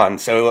Pinto Ron.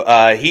 So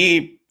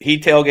he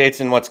tailgates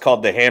in what's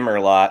called the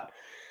Hammer Lot,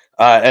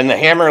 and the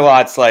Hammer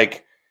Lot's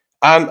like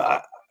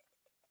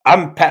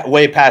I'm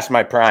way past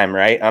my prime,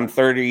 right? I'm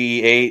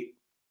 38,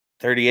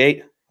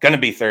 gonna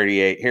be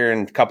 38 here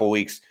in a couple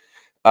weeks.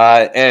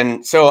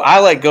 And so I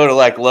like go to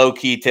like low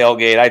key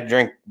tailgate. I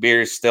drink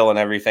beers still and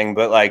everything,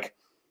 but like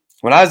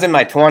when I was in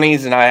my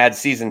 20s and I had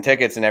season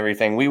tickets and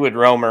everything, we would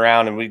roam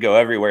around and we'd go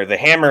everywhere. The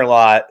Hammer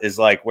Lot is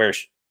like where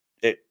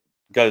it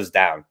goes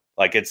down.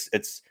 Like it's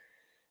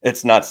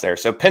nuts there.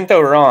 So Pinto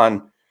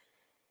Ron,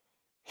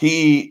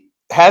 he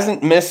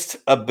hasn't missed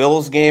a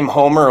Bills game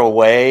home or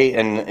away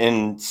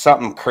in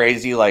something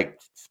crazy like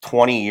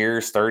 20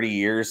 years, 30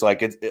 years.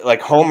 Like it's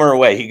like home or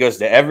away. He goes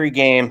to every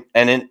game,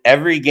 and in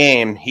every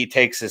game he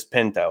takes his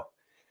Pinto.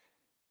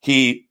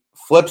 He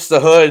flips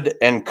the hood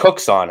and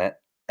cooks on it.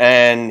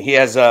 And he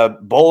has a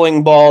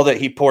bowling ball that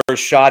he pours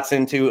shots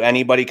into.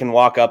 Anybody can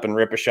walk up and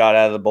rip a shot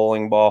out of the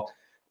bowling ball.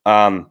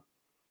 And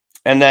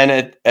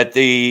then at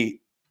the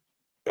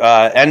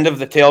end of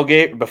the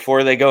tailgate,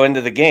 before they go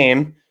into the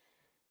game,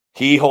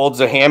 he holds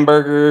a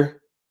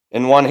hamburger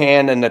in one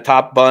hand and the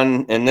top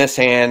bun in this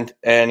hand,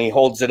 and he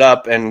holds it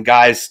up, and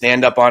guys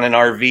stand up on an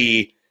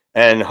RV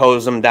and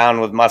hose them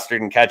down with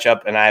mustard and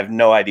ketchup, and I have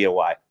no idea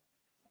why.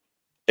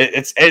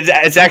 It's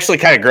actually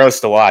kind of gross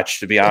to watch,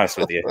 to be honest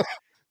with you.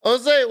 I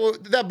was saying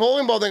that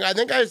bowling ball thing. I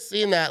think I've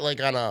seen that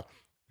like on a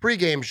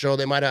pregame show.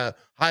 They might have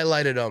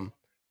highlighted them.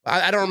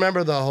 I don't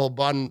remember the whole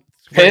bun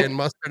spraying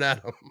mustard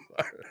at them.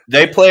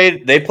 They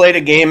played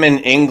a game in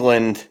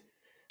England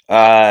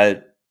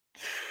 5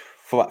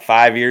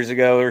 years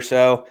ago or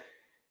so.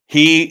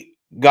 He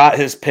got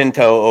his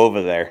Pinto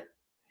over there.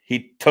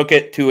 He took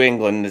it to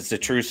England. It's a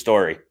true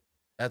story.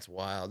 That's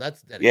wild.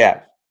 That's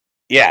dedicated.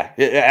 Yeah.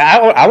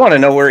 I want to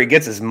know where he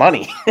gets his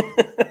money.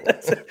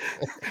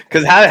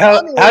 Because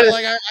how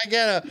like I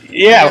get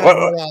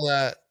all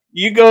that.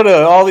 You go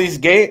to all these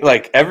games,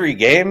 like every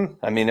game.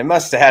 I mean, it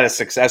must have had a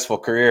successful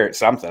career at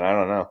something. I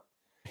don't know.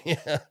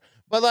 Yeah,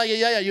 but like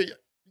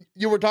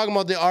you were talking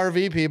about the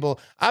RV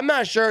people. I'm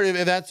not sure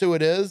if that's who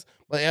it is,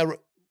 but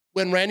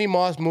when Randy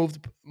Moss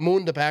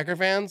mooned the Packer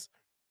fans,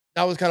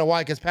 that was kind of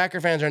why, because Packer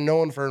fans are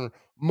known for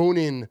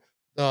mooning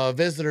the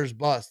visitors'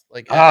 bus.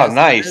 Like,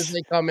 nice. As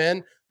they come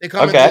in into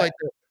like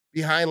the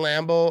behind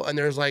Lambeau, and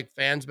there's like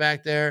fans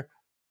back there,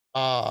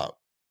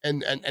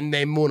 and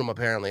they moon them.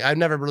 Apparently, I've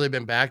never really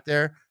been back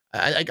there.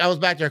 I was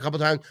back there a couple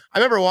times. I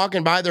remember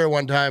walking by there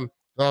one time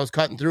when I was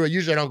cutting through.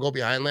 Usually, I don't go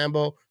behind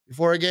Lambeau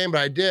before a game,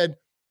 but I did.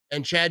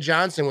 And Chad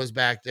Johnson was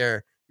back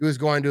there. He was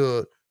going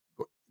to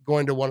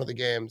one of the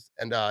games,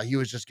 and he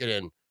was just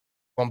getting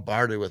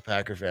bombarded with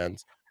Packer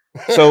fans.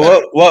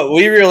 So what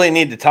we really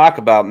need to talk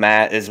about,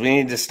 Matt, is we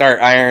need to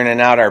start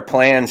ironing out our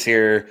plans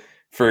here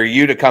for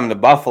you to come to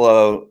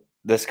Buffalo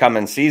this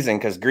coming season,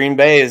 because Green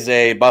Bay is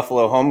a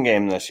Buffalo home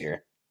game this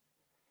year.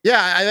 Yeah,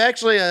 I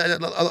actually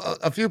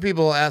a few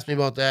people asked me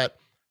about that.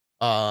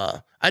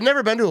 I've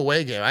never been to a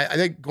away game. I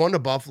think going to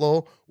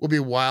Buffalo will be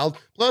wild.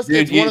 Plus,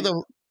 it's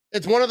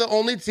one of the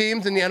only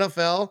teams in the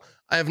NFL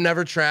I have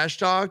never trash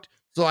talked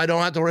so I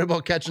don't have to worry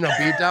about catching a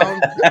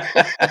beatdown.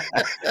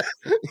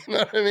 You know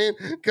what I mean?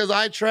 Because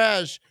I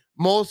trash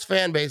most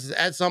fan bases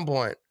at some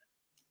point.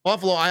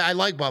 Buffalo, I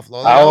like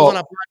Buffalo. Like I was on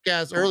a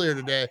podcast earlier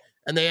today,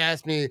 and they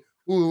asked me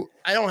who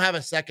I don't have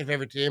a second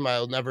favorite team.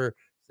 I'll never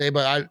say,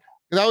 but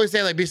because I always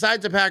say like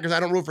besides the Packers, I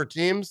don't root for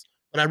teams,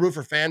 but I root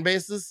for fan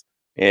bases.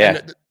 And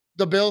Yeah.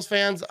 the Bills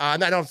fans,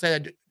 and I don't say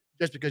that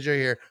just because you're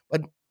here,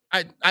 but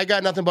I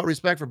got nothing but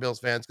respect for Bills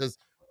fans because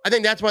I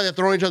think that's why they're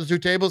throwing each other two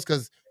tables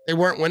because they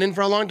weren't winning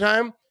for a long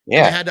time. And they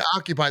Yeah. had to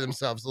occupy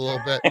themselves a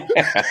little bit.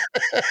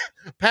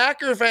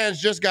 Packer fans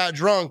just got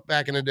drunk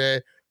back in the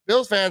day.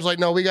 Bills fans like,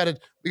 no, we gotta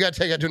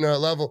take it to another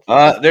level.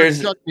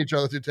 There's chucking each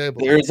other through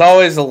tables. There's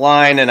always a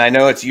line, and I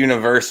know it's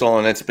universal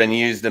and it's been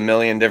used a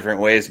million different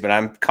ways, but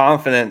I'm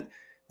confident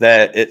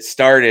that it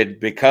started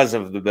because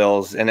of the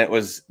Bills, and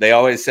they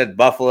always said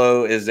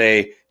Buffalo is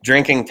a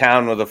drinking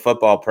town with a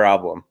football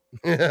problem.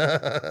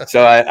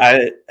 So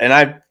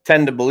I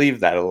tend to believe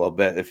that a little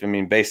bit.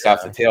 Based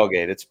off the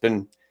tailgate,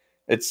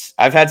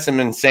 I've had some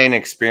insane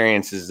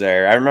experiences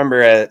there. I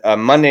remember a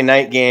Monday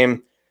night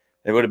game.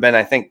 It would have been,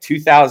 I think,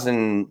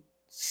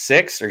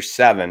 2006 or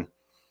 7.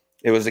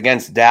 It was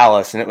against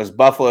Dallas, and it was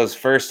Buffalo's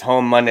first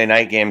home Monday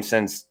night game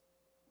since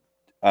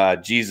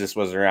Jesus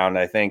was around,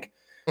 I think.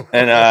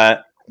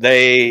 And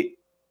they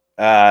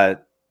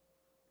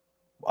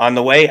on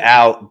the way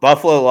out,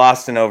 Buffalo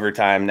lost in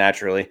overtime,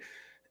 naturally.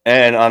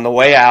 And on the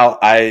way out,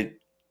 I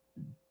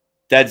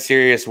dead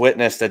serious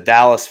witnessed a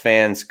Dallas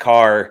fan's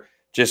car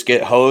just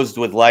get hosed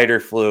with lighter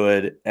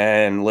fluid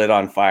and lit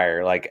on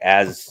fire, like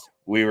as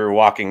we were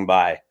walking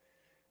by.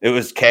 It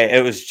was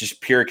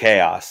just pure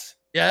chaos.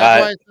 Yeah,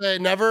 that's why I say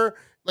never.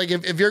 Like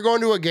if you're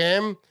going to a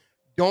game,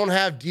 don't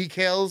have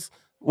decals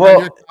on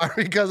your car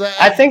because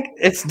I think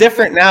it's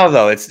different now,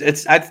 though.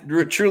 I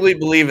truly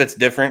believe it's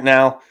different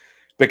now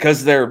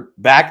because they're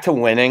back to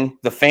winning.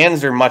 The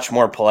fans are much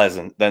more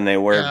pleasant than they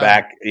were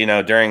back,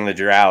 during the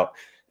drought.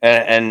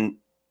 And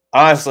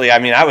honestly,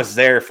 I was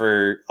there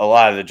for a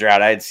lot of the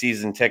drought. I had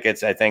season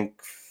tickets. I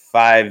think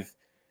 5.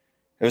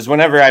 It was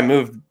whenever I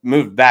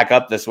moved back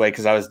up this way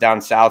because I was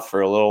down south for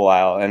a little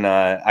while, and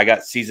I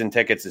got season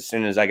tickets as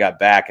soon as I got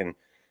back, and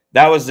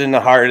that was in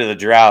the heart of the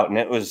drought, and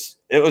it was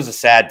a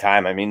sad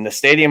time. The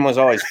stadium was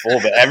always full,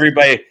 but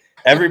everybody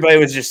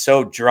was just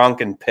so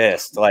drunk and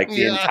pissed like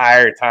the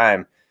entire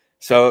time.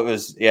 So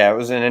it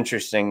was an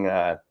interesting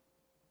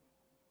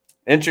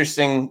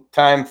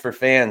time for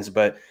fans,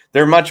 but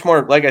they're much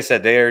more, like I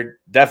said, they are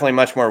definitely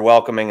much more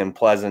welcoming and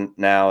pleasant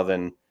now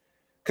than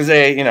because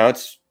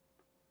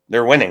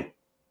they're winning.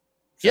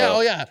 So. Yeah,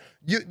 oh yeah.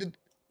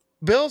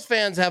 Bills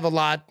fans have a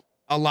lot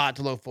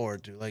to look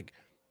forward to. Like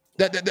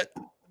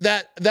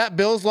that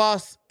Bills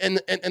loss in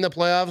the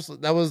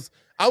playoffs.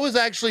 I was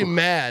actually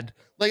mad.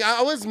 Like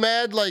I was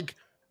mad like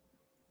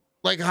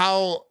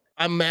how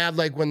I'm mad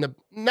like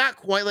not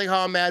quite like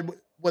how I'm mad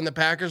when the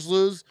Packers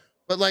lose,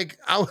 but like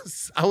I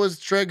was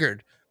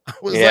triggered. I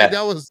was like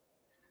that was.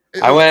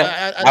 I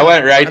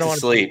went right to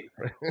sleep.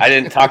 I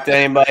didn't talk to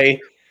anybody.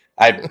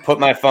 I put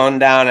my phone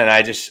down and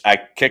I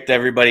kicked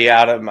everybody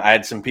out of them. I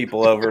had some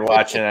people over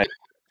watching.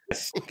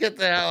 Get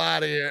the hell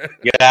out of here.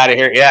 Get out of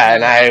here. Yeah.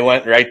 And I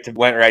went right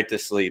to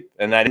sleep.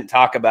 And I didn't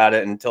talk about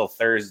it until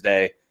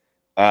Thursday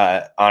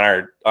on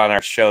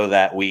our show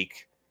that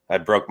week. I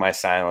broke my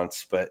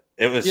silence, but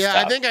it was tough.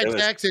 I think I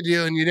texted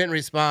you and you didn't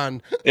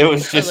respond. It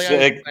was just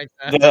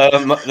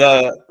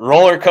the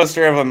roller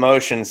coaster of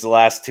emotions. The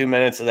last 2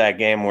 minutes of that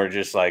game were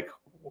just like,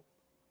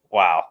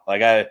 wow.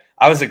 Like I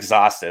was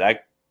exhausted. I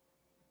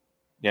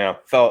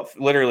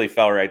literally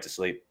fell right to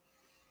sleep.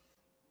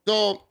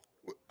 So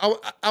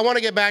I want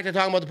to get back to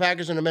talking about the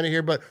Packers in a minute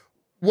here, but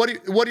what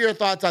are your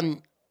thoughts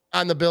on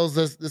the Bills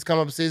this come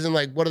up season?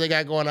 Like, what do they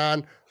got going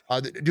on?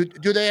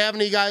 Do they have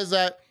any guys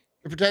that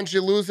are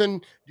potentially losing?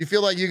 Do you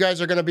feel like you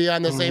guys are going to be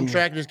on the same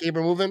track and just keep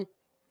it moving?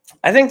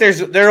 I think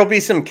there'll be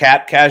some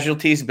cap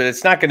casualties, but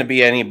it's not going to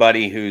be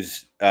anybody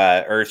who's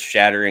earth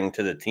shattering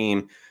to the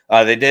team.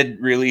 They did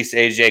release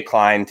AJ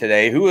Klein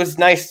today, who was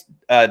nice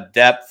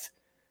depth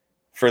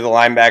for the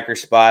linebacker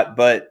spot,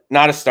 but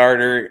not a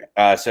starter,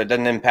 so it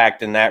doesn't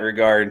impact in that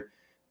regard.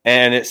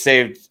 And it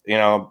saved,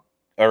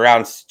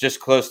 around just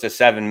close to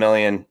 $7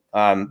 million.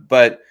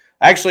 But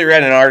I actually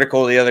read an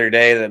article the other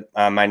day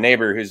that my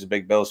neighbor, who's a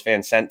big Bills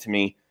fan, sent to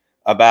me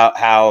about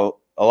how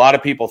a lot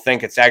of people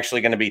think it's actually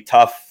going to be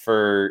tough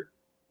for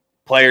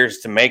players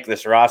to make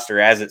this roster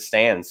as it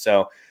stands.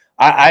 So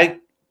I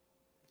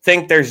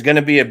think there's going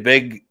to be a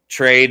big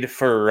trade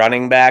for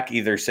running back,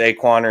 either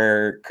Saquon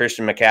or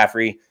Christian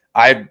McCaffrey.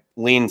 I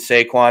lean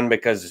Saquon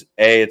because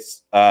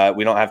it's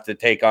we don't have to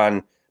take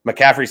on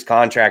McCaffrey's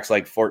contract's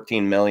like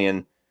 $14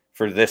 million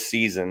for this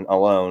season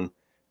alone,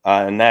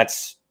 and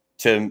that's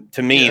to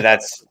me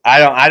that's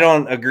I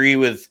don't agree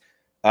with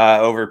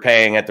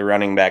overpaying at the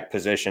running back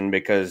position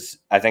because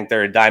I think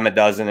they're a dime a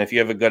dozen. If you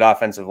have a good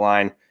offensive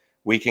line,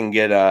 we can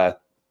get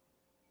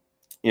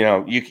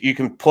you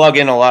can plug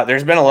in a lot.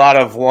 There's been a lot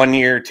of 1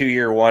 year, 2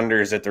 year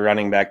wonders at the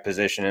running back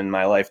position in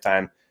my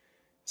lifetime.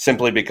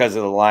 simply because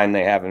of the line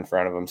they have in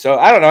front of them. So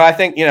I don't know. I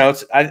think,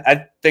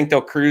 I think they'll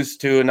cruise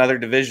to another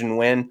division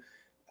win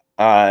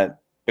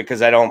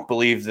because I don't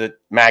believe that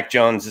Mac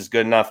Jones is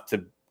good enough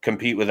to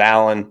compete with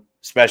Allen,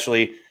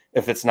 especially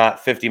if it's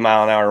not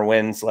 50-mile-an-hour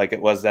winds like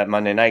it was that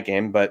Monday night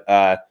game. But,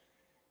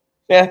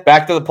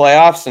 back to the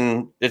playoffs,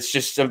 and it's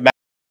just a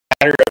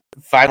matter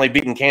of finally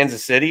beating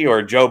Kansas City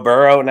or Joe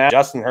Burrow now,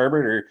 Justin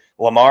Herbert or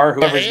Lamar,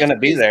 whoever's going to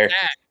be there.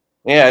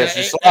 Yeah, it's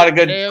just a lot of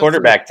good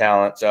quarterback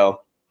talent.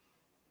 So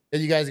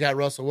you guys got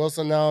Russell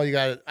Wilson now. You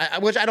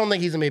got which I don't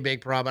think he's gonna be a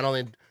big problem.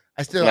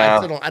 I still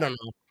don't. I don't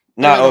know.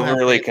 Not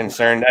overly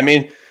concerned. I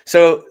mean,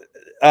 so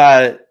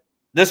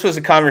this was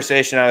a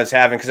conversation I was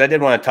having because I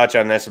did want to touch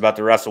on this about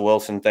the Russell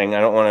Wilson thing.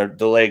 I don't want to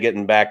delay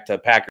getting back to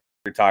Packer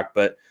talk,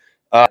 but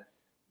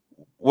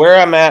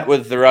where I'm at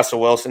with the Russell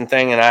Wilson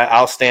thing, and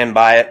I'll stand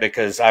by it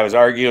because I was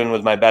arguing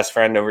with my best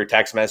friend over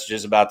text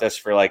messages about this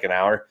for like an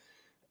hour.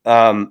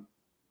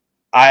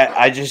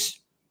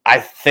 I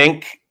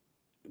think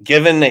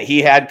given that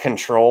he had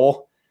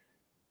control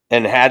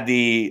and had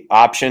the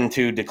option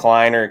to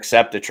decline or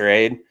accept a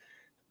trade,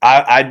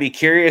 I'd be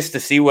curious to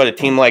see what a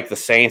team like the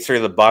Saints or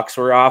the Bucks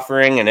were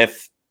offering, and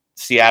if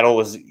Seattle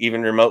was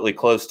even remotely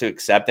close to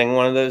accepting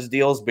one of those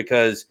deals,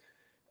 because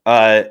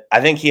I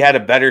think he had a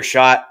better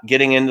shot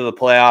getting into the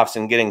playoffs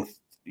and getting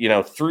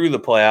through the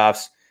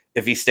playoffs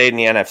if he stayed in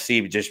the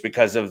NFC, just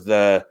because of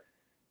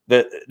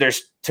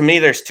there's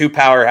two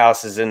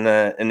powerhouses in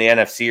the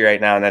NFC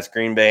right now, and that's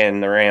Green Bay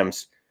and the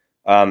Rams.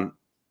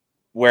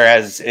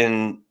 Whereas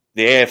in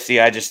the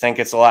AFC, I just think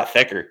it's a lot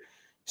thicker.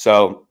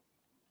 So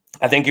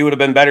I think he would have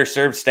been better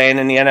served staying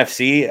in the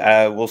NFC.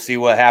 We'll see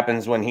what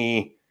happens when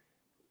he,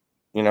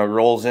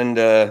 rolls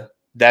into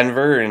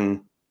Denver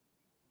and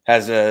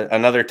has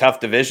another tough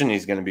division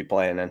he's going to be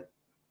playing in.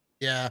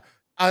 Yeah.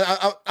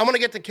 I'm going to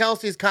get to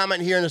Kelsey's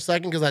comment here in a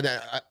second because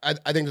I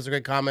think that's a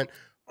great comment.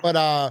 But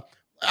I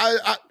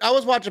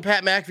was watching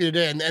Pat McAfee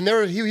today, and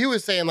he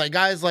was saying, like,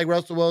 guys like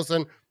Russell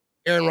Wilson,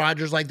 Aaron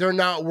Rodgers, like, they're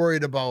not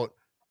worried about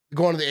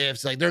going to the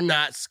AFC. Like, they're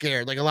not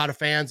scared. Like, a lot of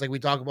fans, like we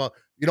talk about,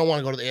 you don't want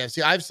to go to the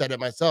AFC. I've said it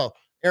myself.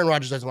 Aaron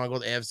Rodgers doesn't want to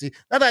go to the AFC.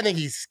 Not that I think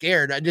he's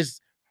scared.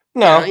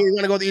 No, he's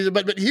going to go to either.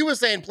 But he was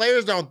saying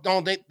players don't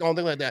think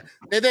like that.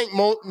 They think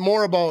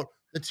more about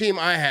the team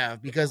I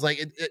have, because like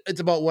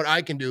it's about what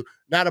I can do,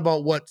 not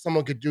about what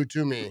someone could do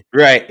to me.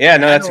 Right. Yeah.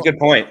 No, that's a good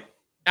point.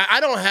 I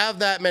don't have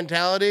that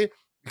mentality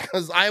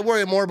because I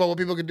worry more about what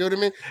people could do to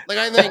me. Like,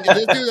 I think if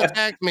this dude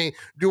attacks me,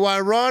 do I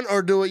run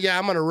or do it? Yeah,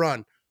 I'm going to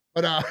run.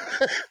 But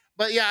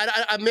but yeah,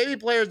 maybe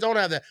players don't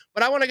have that.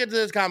 But I want to get to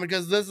this comment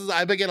because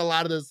I've been getting a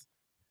lot of this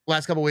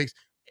last couple of weeks.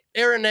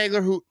 Aaron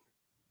Nagler, who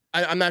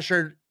I'm not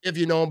sure if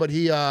you know him, but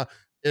he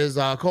is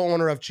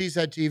co-owner of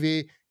Cheesehead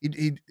TV.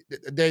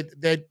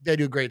 They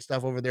do great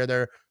stuff over there.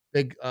 They're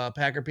big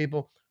Packer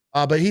people.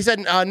 But he said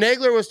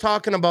Nagler was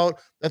talking about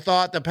the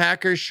thought the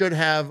Packers should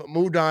have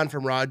moved on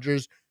from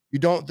Rodgers. You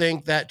don't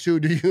think that too,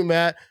 do you,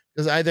 Matt?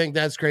 Because I think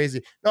that's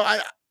crazy. No,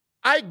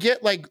 I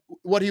get like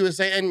what he was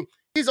saying, and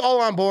he's all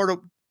on board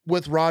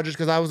with Rodgers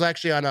because I was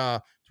actually on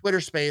a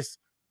Twitter space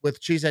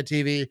with Cheesehead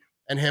TV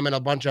and him and a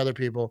bunch of other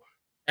people,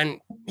 and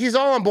he's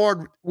all on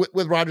board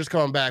with Rodgers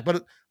coming back. But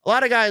a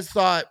lot of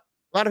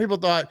people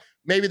thought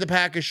maybe the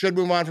Packers should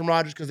move on from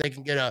Rodgers because they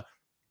can get a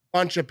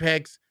bunch of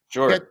picks,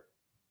 sure,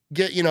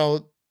 get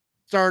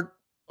start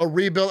a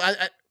rebuild.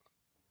 A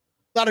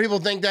lot of people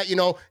think that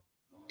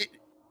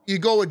you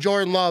go with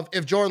Jordan Love.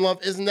 If Jordan Love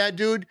isn't that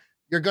dude,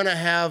 you're gonna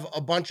have a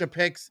bunch of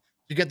picks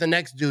to get the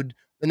next dude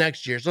the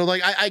next year. So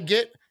like I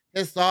get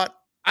his thought.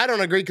 I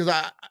don't agree because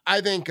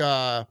I think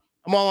I'm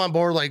all on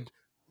board like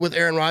with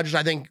Aaron Rodgers.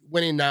 I think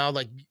winning now,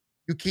 like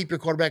you keep your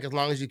quarterback as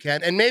long as you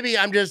can. And maybe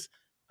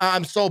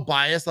I'm so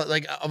biased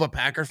like of a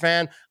Packer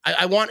fan.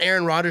 I want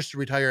Aaron Rodgers to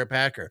retire a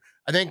Packer.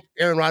 I think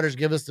Aaron Rodgers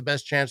gives us the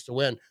best chance to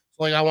win.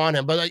 So like I want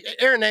him. But like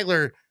Aaron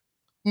Nagler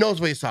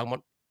knows what he's talking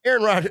about.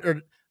 Aaron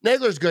Rodgers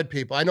Nagler's good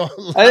people. I know.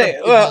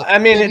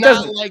 It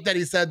doesn't like that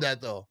he said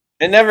that though.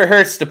 It never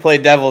hurts to play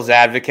devil's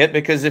advocate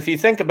because if you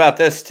think about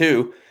this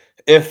too,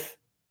 if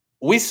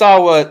we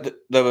saw what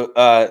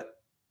the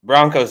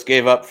Broncos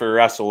gave up for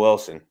Russell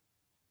Wilson,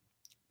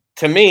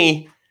 to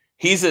me,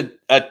 he's a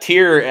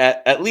tier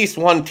at least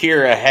one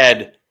tier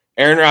ahead.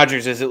 Aaron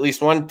Rodgers is at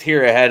least one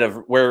tier ahead of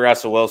where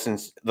Russell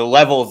Wilson's the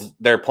levels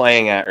they're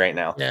playing at right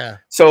now. Yeah.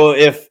 So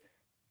if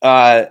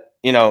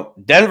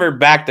Denver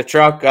backed the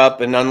truck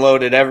up and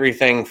unloaded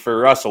everything for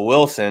Russell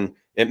Wilson,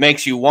 it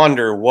makes you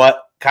wonder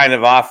what kind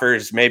of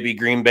offers maybe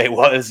Green Bay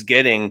was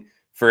getting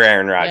for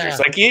Aaron Rodgers. Yeah.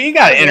 Like you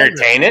got to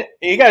entertain it.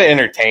 You got to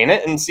entertain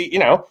it and see,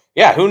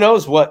 who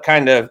knows what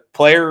kind of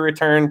player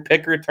return,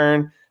 pick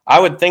return. I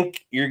would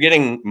think you're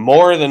getting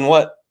more than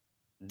what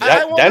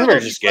Denver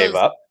just gave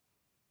up.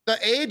 The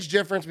age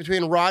difference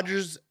between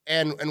Rodgers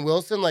and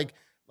Wilson, like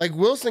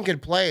Wilson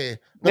could play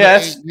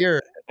 8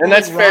 years. And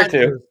that's fair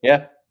too.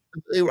 Yeah.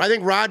 I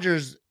think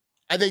Rodgers,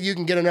 you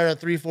can get another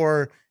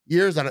 3-4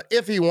 years on it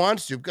if he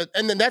wants to.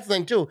 And then that's the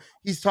thing too.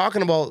 He's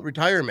talking about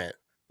retirement.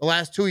 The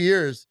last 2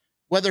 years,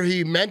 whether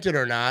he meant it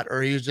or not,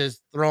 or he's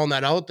just throwing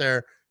that out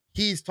there,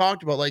 he's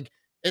talked about like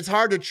it's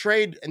hard to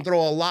trade and throw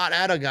a lot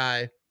at a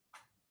guy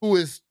who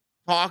is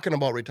talking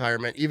about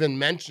retirement, even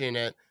mentioning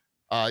it.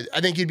 I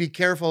think you'd be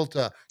careful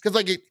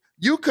because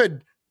you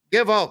could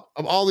give up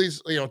of all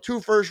these, 2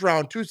 first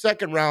round, 2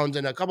 second rounds,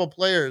 and a couple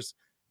players,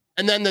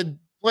 and then the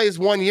plays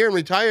 1 year and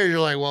retires. You're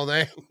like, well,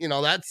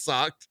 that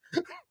sucked.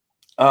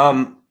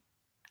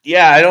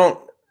 Yeah,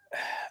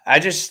 I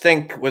just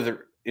think with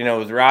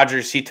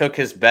Rodgers, he took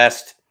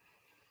the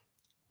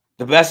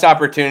best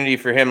opportunity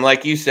for him,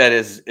 like you said,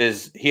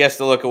 is he has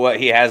to look at what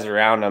he has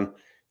around him.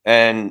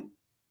 And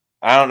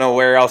I don't know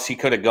where else he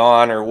could have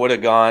gone or would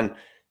have gone.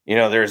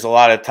 There's a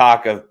lot of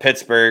talk of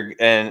Pittsburgh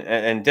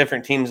and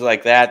different teams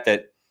like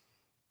that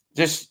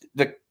just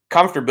the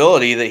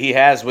comfortability that he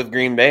has with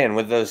Green Bay and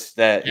with those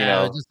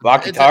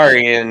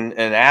Bakatari and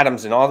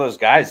Adams and all those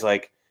guys.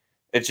 Like,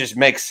 it just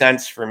makes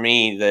sense for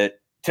me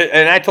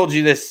and I told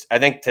you this, I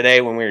think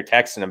today when we were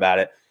texting about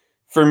it,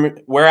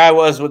 where I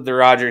was with the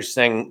Rodgers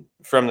thing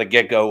from the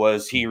get-go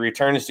was he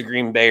returns to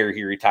Green Bay or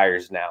he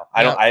retires now.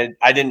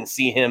 I didn't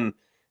see him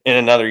in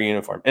another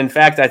uniform. In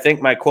fact, I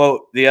think my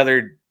quote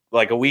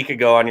a week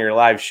ago on your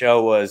live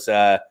show was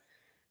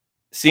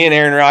seeing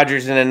Aaron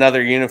Rodgers in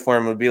another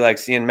uniform would be like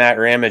seeing Matt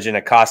Ramage in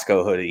a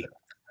Costco hoodie.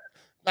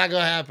 Not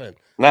going to happen.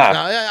 Nah.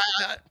 No,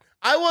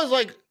 I was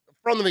like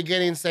from the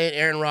beginning saying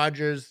Aaron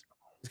Rodgers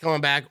is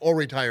coming back or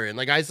retiring.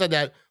 Like I said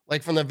that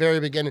from the very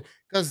beginning,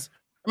 because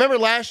remember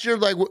last year,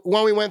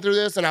 when we went through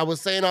this and I was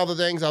saying all the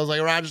things, I was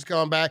like, Rodgers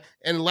coming back.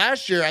 And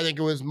last year, I think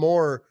it was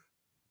more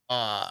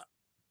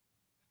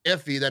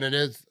iffy than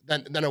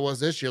it was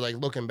this year,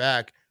 looking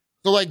back.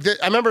 So I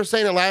remember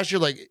saying it last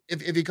year,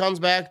 if he comes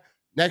back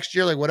next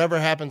year, whatever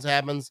happens,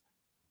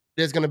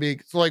 it's going to be.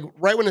 So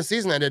right when the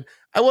season ended,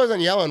 I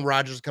wasn't yelling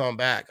Rodgers coming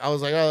back. I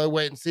was like, oh,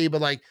 wait and see.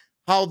 But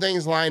how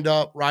things lined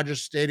up,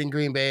 Rodgers stayed in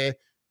Green Bay,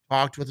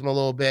 talked with him a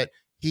little bit.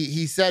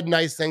 He said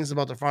nice things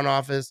about the front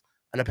office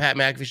on the Pat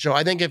McAfee show.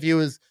 I think if he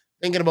was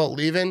thinking about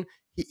leaving,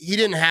 he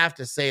didn't have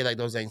to say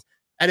those things.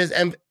 At his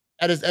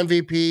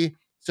MVP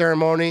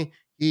ceremony,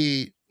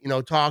 he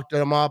talked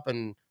him up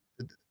and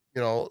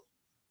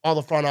all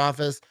the front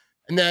office,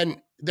 and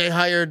then they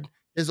hired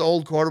his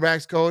old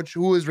quarterbacks coach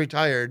who is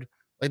retired.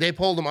 They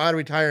pulled him out of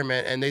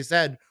retirement, and they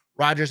said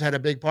Rodgers had a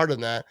big part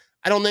in that.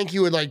 I don't think he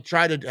would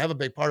try to have a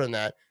big part in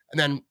that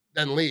and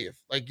then leave.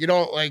 You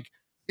don't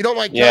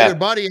tell your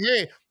buddy,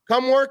 hey,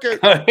 come work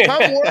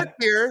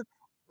here,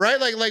 right?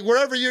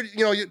 Wherever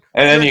and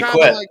then you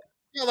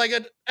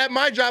quit. At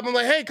my job, I'm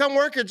like, hey, come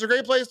work. It's a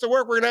great place to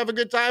work. We're gonna have a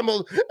good time.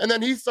 And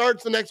then he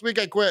starts the next week.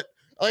 I quit.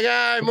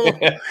 I move.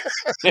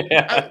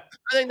 Yeah.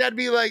 I think that'd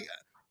be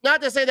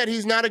not to say that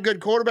he's not a good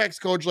quarterbacks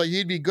coach.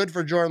 He'd be good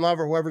for Jordan Love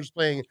or whoever's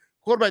playing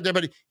quarterback there.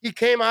 But he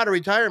came out of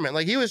retirement.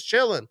 He was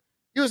chilling.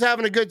 He was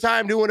having a good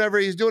time doing whatever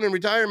he's doing in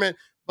retirement.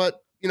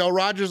 But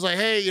Rodgers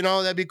hey,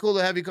 that'd be cool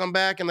to have you come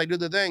back and do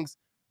the things.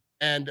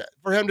 And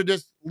for him to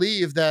just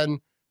leave,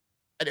 then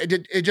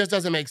it just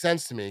doesn't make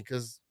sense to me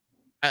because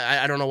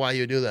I don't know why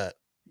you would do that.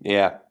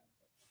 Yeah.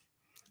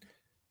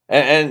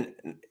 And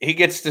he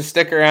gets to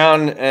stick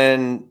around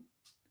and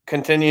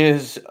continue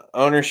his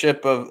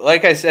ownership of,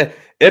 like I said,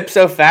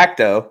 ipso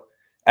facto,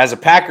 as a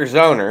Packers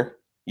owner,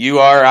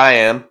 I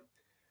am.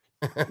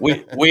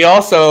 We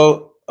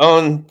also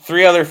own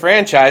 3 other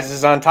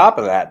franchises on top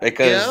of that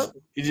because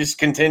he just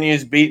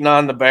continues beating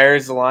on the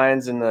Bears, the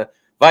Lions, and the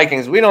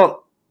Vikings. We don't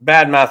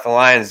badmouth the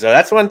Lions, though.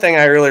 That's one thing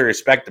I really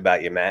respect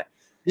about you, Matt.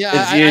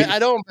 Yeah, I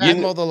don't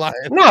badmouth the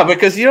Lions. No,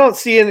 because you don't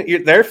see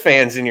their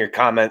fans in your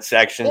comment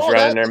sections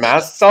running their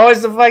mouths. It's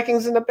always the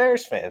Vikings and the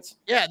Bears fans.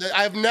 Yeah,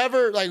 I've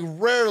never,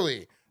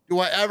 rarely do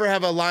I ever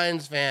have a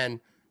Lions fan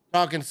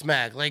talking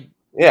smack. A lot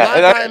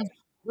of times,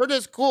 we're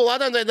just cool. A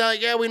lot of times they're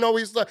like, yeah, we know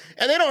we still.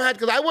 And they don't have,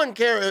 because I wouldn't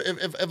care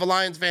if a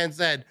Lions fan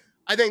said,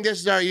 I think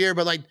this is our year,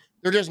 but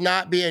they're just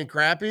not being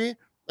crappy.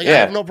 I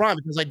have no problem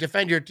because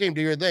defend your team,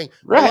 do your thing.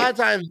 Right. A lot of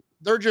times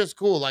they're just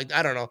cool. I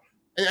don't know.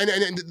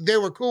 And they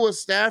were cool with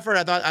Stafford.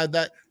 I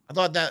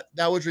thought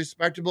that was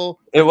respectable.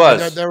 It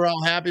was. They were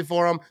all happy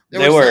for him.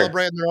 They were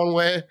celebrating their own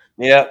way.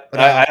 Yeah, but,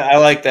 I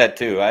like that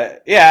too.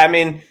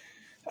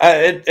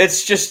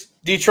 It's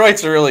just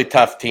Detroit's a really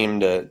tough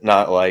team to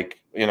not like,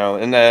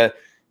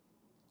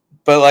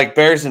 but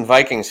Bears and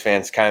Vikings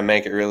fans kind of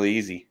make it really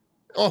easy.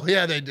 Oh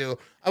yeah, they do.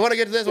 I want to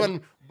get to this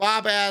one.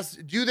 Bob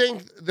asked, "Do you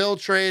think they'll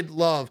trade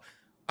Love?"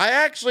 I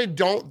actually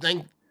don't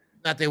think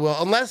that they will,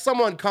 unless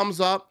someone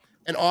comes up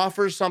and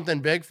offers something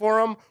big for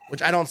him,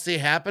 which I don't see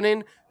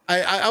happening.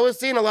 I was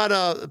seeing a lot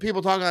of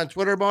people talking on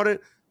Twitter about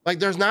it.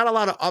 There's not a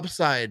lot of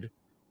upside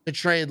to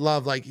trade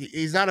Love.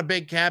 He's not a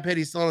big cap hit.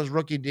 He's still on his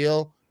rookie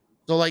deal.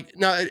 So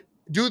now,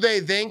 do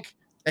they think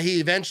that he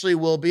eventually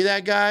will be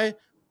that guy?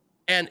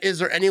 And is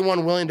there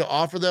anyone willing to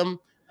offer them?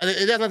 And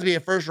it doesn't have to be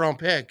a first round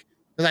pick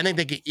because I think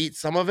they could eat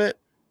some of it.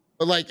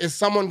 But is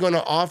someone going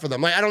to offer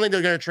them? I don't think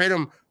they're going to trade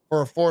him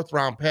for a 4th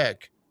round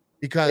pick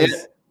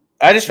because.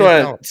 I just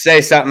want to say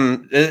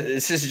something.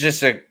 This is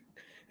just and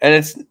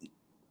it's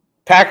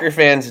Packer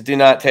fans do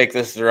not take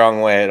this the wrong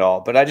way at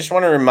all, but I just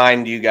want to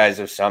remind you guys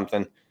of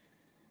something.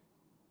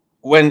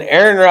 When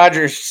Aaron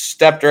Rodgers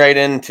stepped right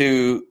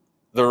into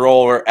the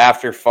role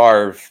after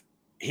Favre,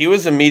 he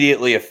was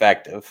immediately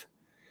effective.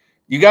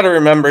 You got to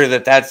remember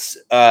that that's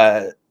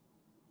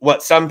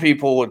what some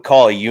people would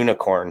call a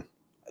unicorn.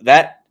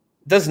 That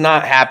does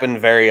not happen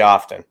very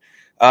often.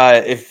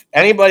 If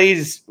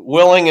anybody's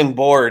willing and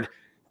bored,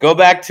 go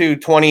back to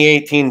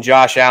 2018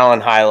 Josh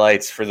Allen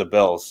highlights for the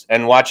Bills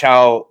and watch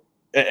how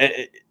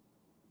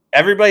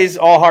everybody's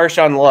all harsh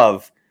on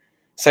Love,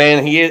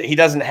 saying he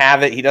doesn't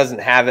have it. He doesn't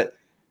have it.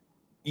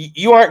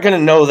 You aren't going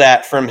to know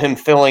that from him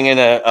filling in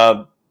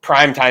a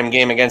primetime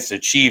game against the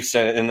Chiefs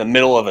in the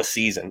middle of a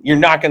season. You're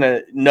not going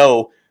to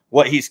know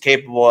what he's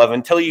capable of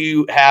until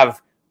you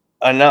have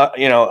enough,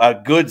 a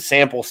good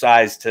sample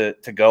size to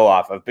go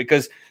off of.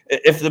 Because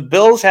if the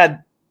Bills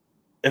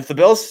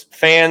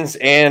fans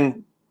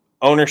and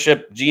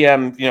ownership,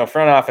 GM,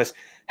 front office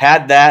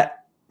had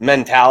that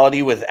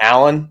mentality with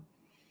Allen,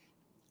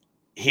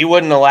 he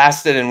wouldn't have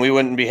lasted, and we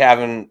wouldn't be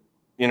having,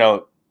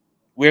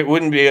 we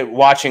wouldn't be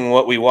watching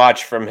what we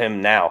watch from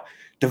him now.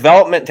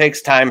 Development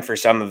takes time for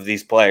some of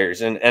these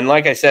players. And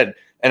like I said,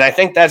 and I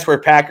think that's where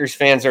Packers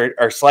fans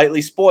are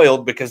slightly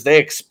spoiled, because they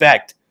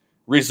expect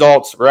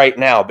results right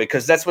now,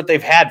 because that's what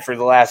they've had for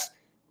the last,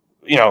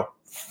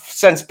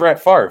 since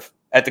Brett Favre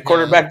at the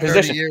quarterback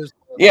position. Years.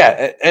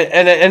 Yeah.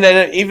 And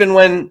then even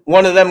when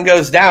one of them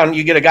goes down,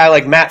 you get a guy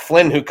like Matt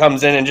Flynn who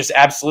comes in and just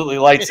absolutely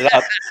lights it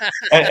up.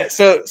 And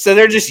so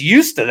they're just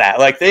used to that.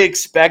 Like, they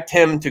expect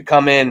him to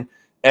come in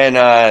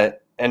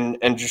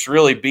and just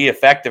really be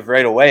effective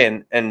right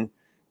away. And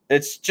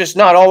it's just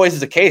not always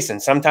the case.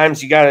 And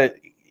sometimes you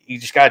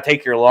just gotta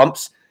take your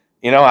lumps.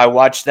 I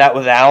watched that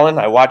with Allen.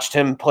 I watched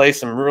him play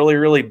some really,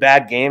 really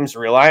bad games,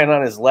 relying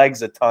on his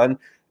legs a ton.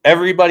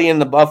 Everybody in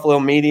the Buffalo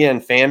media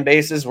and fan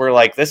bases were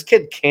like, this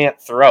kid can't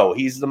throw.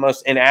 He's the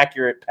most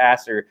inaccurate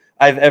passer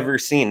I've ever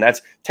seen.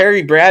 That's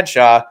Terry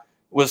Bradshaw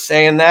was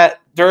saying that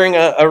during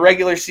a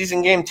regular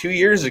season game 2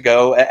 years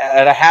ago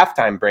at a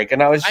halftime break.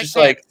 And I was just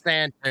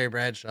stand Terry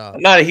Bradshaw.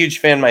 I'm not a huge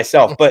fan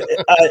myself, but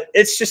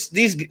it's just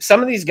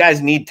some of these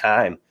guys need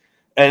time.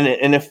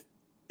 And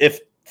if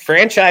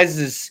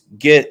franchises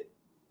get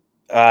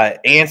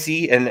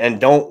antsy and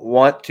don't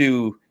want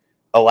to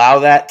allow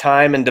that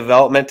time and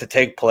development to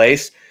take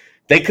place,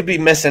 they could be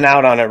missing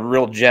out on a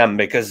real gem.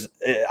 Because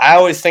I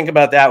always think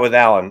about that with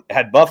Allen.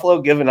 Had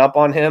Buffalo given up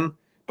on him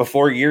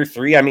before year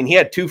 3, I mean, he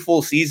had 2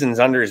 full seasons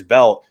under his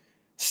belt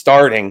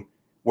starting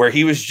where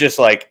he was just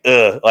like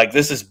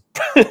this is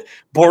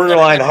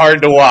borderline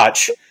hard to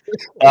watch.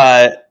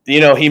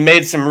 He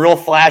made some real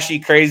flashy,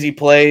 crazy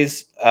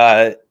plays.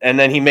 And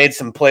then he made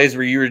some plays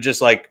where you were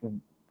just like,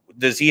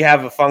 does he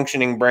have a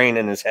functioning brain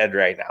in his head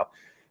right now?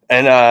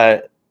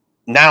 And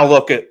now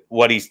look at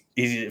what he's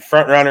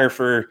front runner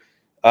for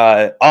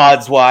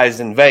odds wise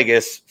in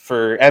Vegas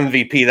for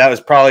MVP. That was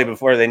probably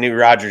before they knew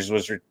Rodgers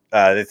was.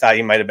 They thought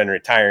he might have been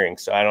retiring.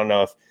 So I don't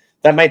know if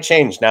that might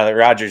change now that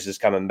Rodgers is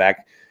coming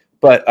back.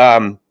 But I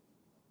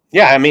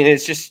mean,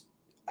 it's just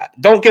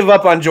don't give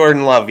up on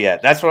Jordan Love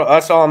yet. That's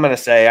all I'm going to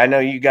say. I know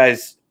you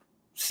guys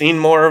seen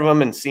more of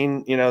him and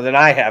seen than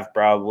I have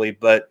probably,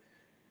 but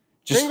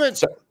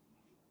just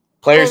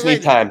players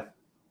need time.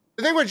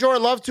 The thing with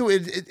Jordan Love too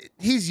is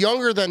he's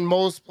younger than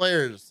most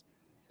players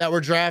that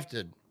were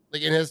drafted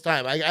like in his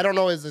time. I don't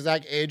know his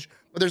exact age,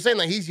 but they're saying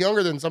that he's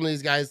younger than some of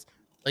these guys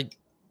like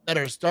that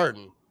are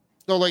starting.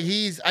 So like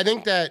I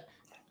think that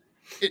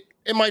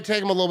it might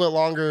take him a little bit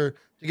longer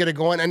to get it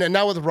going. And then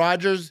now with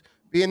Rodgers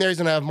being there, he's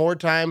gonna have more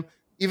time.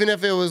 Even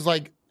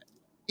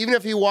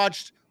if he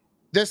watched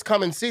this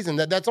coming season,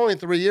 that's only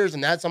 3 years,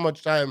 and that's how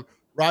much time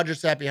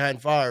Rodgers sat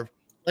behind Favre.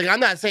 Like, I'm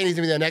not saying he's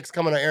gonna be the next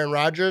coming to Aaron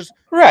Rodgers,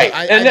 right?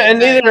 And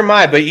neither am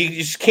I. But you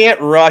just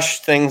can't rush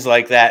things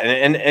like that,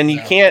 and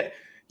you can't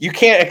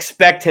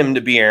expect him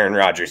to be Aaron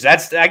Rodgers.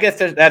 That's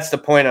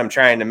the point I'm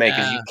trying to make.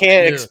 Is you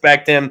can't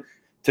expect him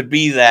to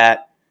be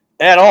that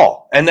at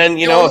all. And then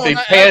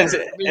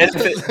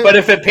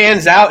if it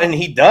pans out and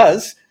he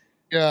does,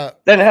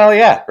 then hell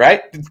yeah,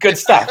 right? It's good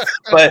stuff.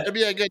 But it'd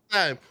be a good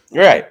time,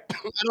 right?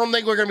 I don't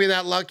think we're gonna be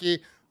that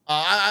lucky.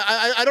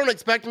 I don't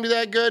expect him to be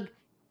that good.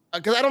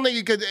 Because I don't think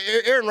you could.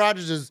 Aaron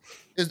Rodgers is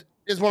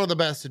one of the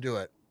best to do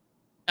it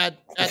at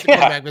the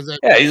quarterback position.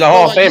 Yeah, he's a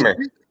Hall of Famer.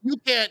 You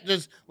can't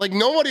just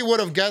nobody would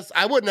have guessed.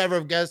 I would never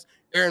have guessed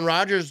Aaron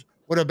Rodgers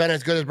would have been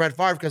as good as Brett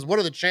Favre. Because what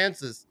are the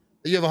chances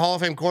that you have a Hall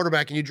of Fame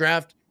quarterback and you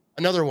draft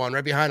another one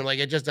right behind him? Like,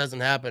 it just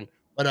doesn't happen.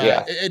 But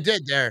it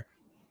did there.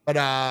 But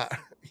I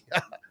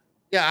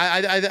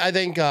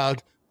think a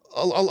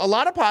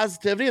lot of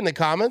positivity in the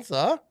comments,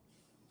 huh?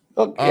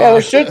 Well,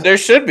 there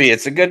should be.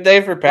 It's a good day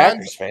for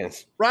Packers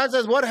fans. Ron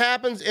says, what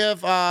happens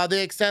if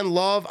they extend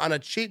Love on a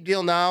cheap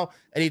deal now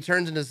and he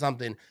turns into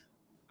something?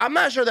 I'm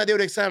not sure that they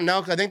would extend him now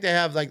because I think they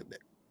have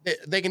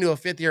they can do a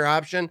 5th-year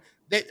option.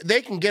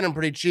 They can get him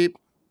pretty cheap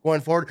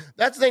going forward.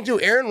 That's the thing too.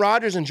 Aaron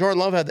Rodgers and Jordan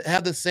Love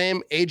have the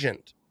same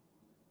agent,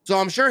 so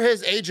I'm sure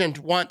his agent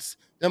wants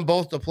them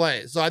both to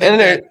play. So I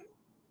think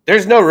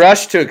there's no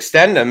rush to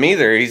extend him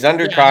either. He's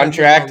under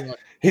contract.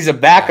 He's a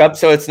backup,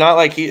 so it's not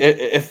like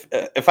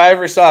if I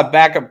ever saw a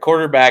backup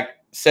quarterback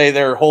say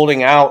they're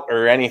holding out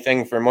or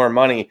anything for more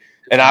money,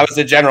 and I was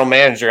the general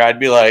manager, I'd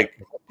be like,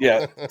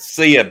 yeah,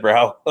 see ya,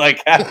 bro.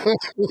 Like,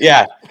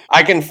 yeah,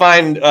 I can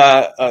find,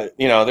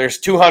 there's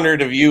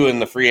 200 of you in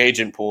the free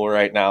agent pool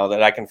right now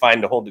that I can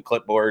find to hold the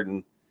clipboard.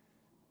 And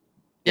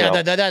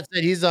that's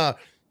it. He's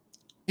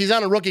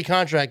on a rookie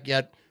contract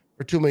yet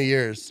for 2 more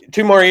years.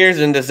 2 more years,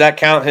 and does that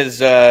count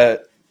his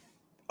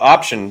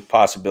option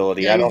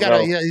possibility? Yeah, I don't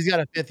know. He's got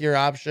a 5th-year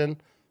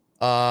option.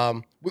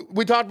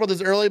 We talked about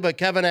this early, but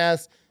Kevin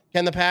asked,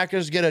 can the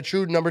Packers get a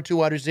true number 2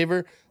 wide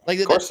receiver? Like,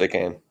 of course they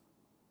can.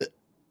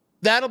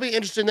 That'll be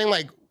interesting thing,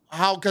 like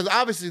how, because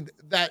obviously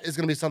that is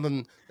going to be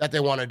something that they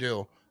want to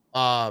do.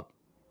 Are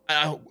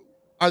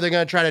they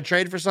going to try to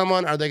trade for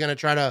someone? Are they going to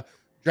try to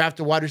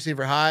draft a wide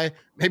receiver high?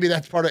 Maybe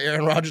that's part of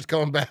Aaron Rodgers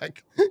coming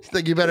back.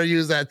 Think you better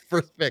use that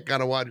first pick on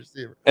a wide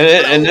receiver.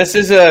 And this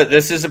is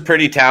a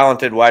pretty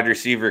talented wide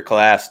receiver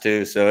class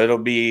too. So it'll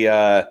be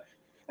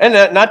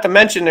and not to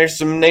mention there's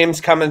some names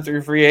coming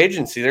through free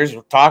agency. There's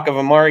talk of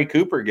Amari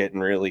Cooper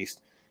getting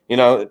released.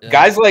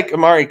 Guys like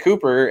Amari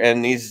Cooper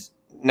and these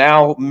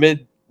now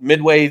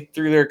midway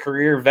through their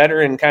career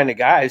veteran kind of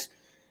guys,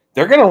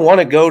 they're going to want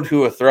to go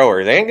to a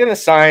thrower. They ain't going to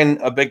sign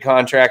a big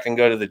contract and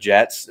go to the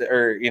Jets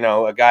or,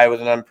 a guy with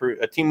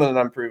a team with an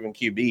unproven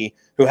QB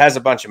who has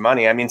a bunch of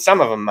money. I mean, some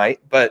of them might,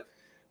 but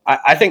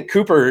I think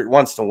Cooper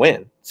wants to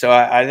win. So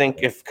I think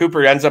if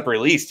Cooper ends up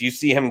released, you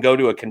see him go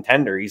to a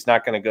contender. He's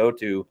not going to go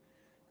to,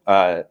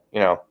 I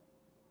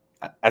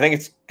think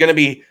it's going to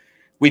be,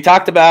 we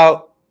talked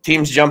about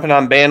teams jumping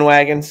on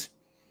bandwagons.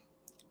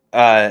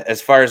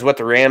 As far as what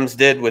the Rams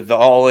did with the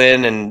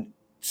all-in and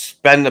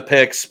spend the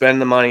picks, spend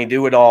the money,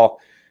 do it all.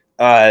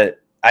 I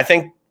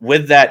think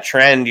with that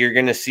trend, you're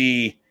going to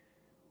see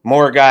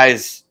more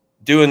guys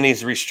doing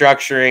these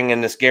restructuring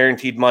and this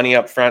guaranteed money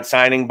up front,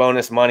 signing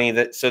bonus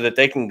money so that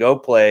they can go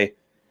play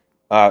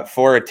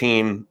for a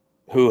team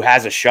who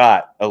has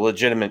a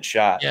legitimate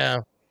shot.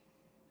 Yeah.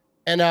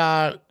 And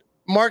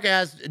Mark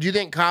asked, do you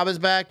think Cobb is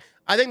back?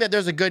 I think that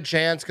there's a good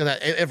chance because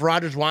if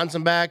Rodgers wants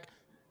him back,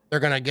 they're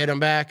going to get him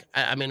back.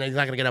 I mean, he's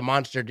not going to get a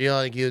monster deal.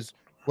 I think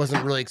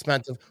wasn't really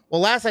expensive. Well,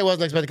 last night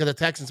wasn't expensive because the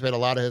Texans paid a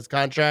lot of his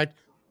contract.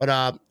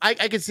 But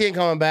I could see him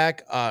coming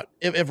back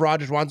if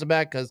Rodgers wants him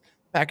back because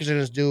Packers are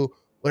just do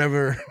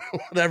whatever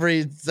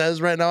he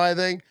says right now, I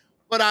think.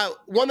 But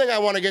one thing I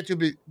want to get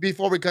to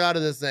before we cut out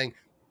of this thing,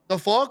 the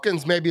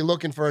Falcons may be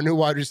looking for a new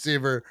wide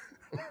receiver.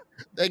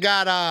 They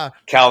got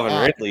Calvin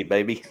Ridley,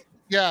 baby.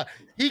 Yeah,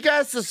 he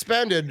got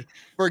suspended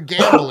for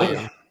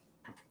gambling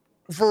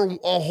for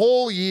a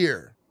whole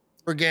year.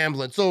 For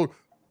gambling. So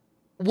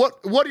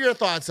what are your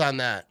thoughts on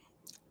that?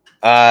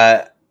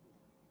 I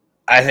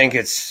think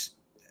it's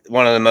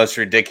one of the most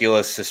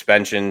ridiculous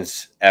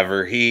suspensions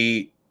ever.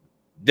 He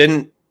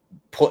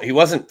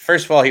wasn't,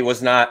 first of all, he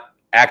was not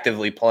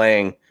actively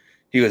playing.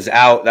 He was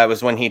out. That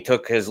was when he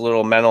took his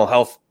little mental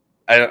health.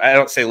 I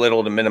don't say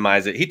little to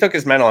minimize it. He took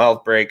his mental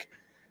health break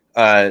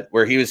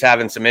where he was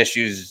having some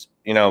issues,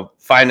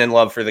 finding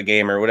love for the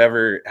game or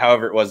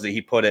however it was that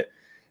he put it.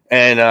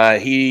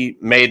 And he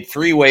made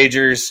 3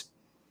 wagers.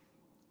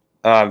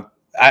 I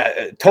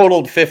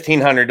totaled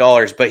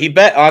 $1,500, but he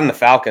bet on the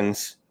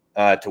Falcons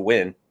to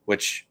win,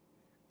 which,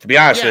 to be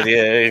honest with you,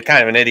 you're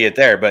kind of an idiot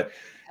there. But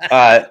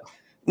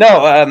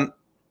no,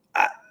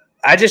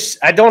 I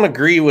don't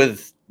agree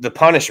with the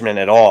punishment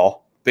at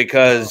all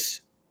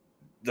because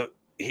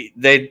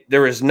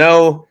there was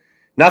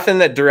nothing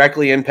that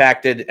directly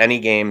impacted any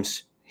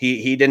games.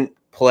 He didn't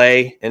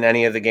play in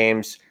any of the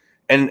games,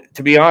 and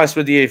to be honest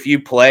with you, if you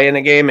play in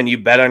a game and you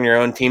bet on your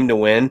own team to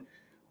win,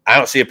 I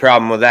don't see a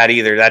problem with that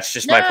either. That's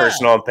just my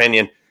personal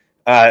opinion.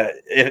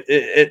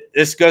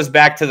 This goes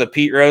back to the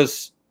Pete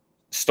Rose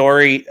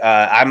story.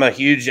 I'm a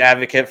huge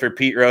advocate for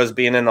Pete Rose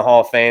being in the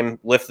Hall of Fame.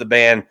 Lift the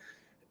ban.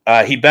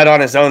 He bet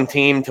on his own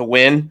team to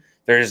win.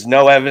 There's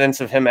no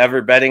evidence of him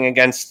ever betting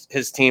against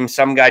his team.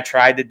 Some guy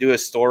tried to do a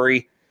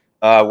story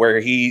where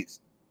he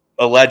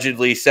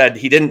allegedly said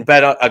he didn't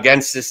bet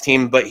against his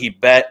team, but he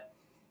bet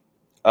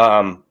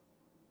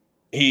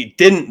he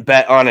didn't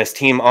bet on his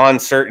team on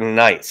certain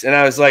nights. And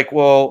I was like,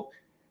 well,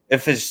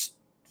 if his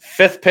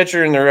 5th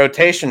pitcher in the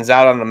rotation's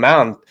out on the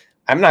mound,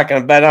 I'm not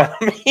going to bet on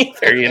him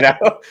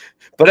either,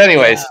 But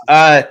anyways,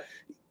 I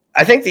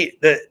think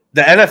the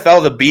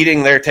NFL, the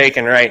beating they're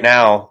taking right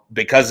now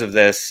because of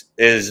this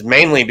is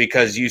mainly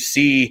because you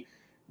see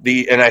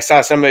and I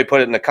saw somebody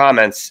put it in the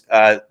comments,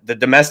 the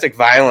domestic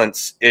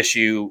violence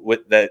issue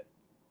that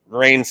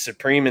reigns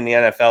supreme in the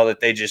NFL that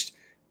they just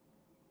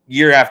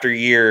year after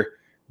year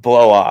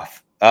blow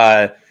off.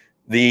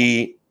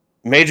 The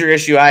major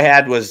issue I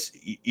had was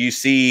you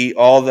see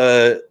all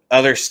the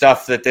other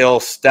stuff that they'll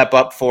step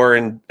up for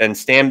and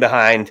stand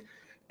behind,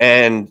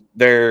 and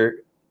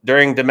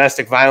during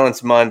Domestic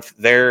Violence Month,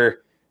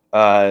 their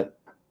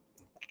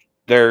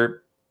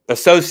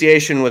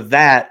association with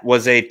that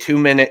was a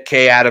 2-minute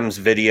Kay Adams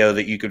video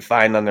that you could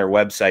find on their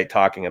website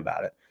talking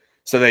about it.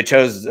 So they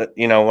chose,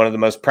 one of the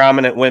most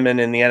prominent women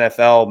in the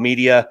NFL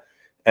media,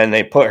 and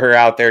they put her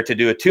out there to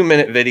do a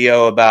 2-minute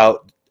video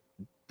about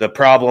the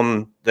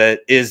problem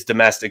that is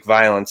domestic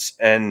violence.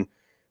 And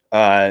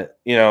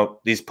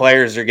These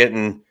players are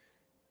getting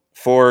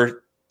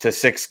 4 to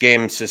 6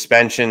 game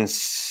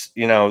suspensions.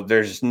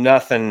 There's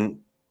nothing.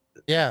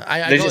 Yeah,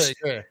 I They totally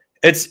agree.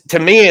 To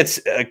me, it's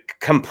a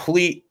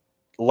complete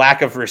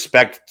lack of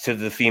respect to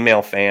the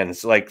female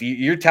fans. Like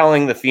you're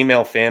telling the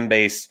female fan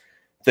base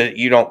that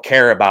you don't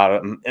care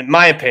about them. In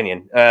my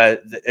opinion,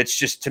 it's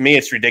just, to me,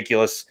 it's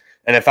ridiculous.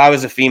 And if I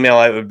was a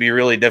female, it would be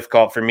really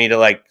difficult for me to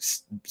like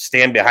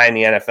stand behind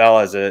the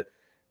NFL as a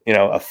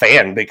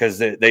fan, because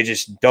they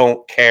just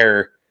don't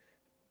care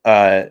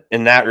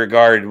in that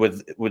regard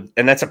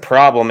and that's a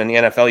problem in the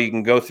NFL. You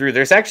can go through,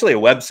 there's actually a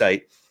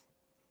website,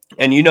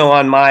 and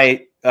on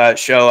my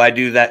show, I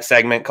do that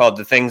segment called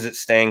The Things That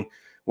Sting,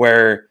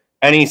 where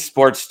any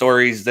sports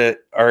stories that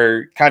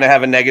are kind of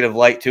have a negative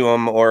light to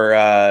them, or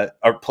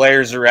are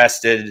players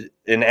arrested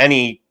in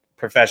any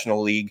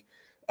professional league,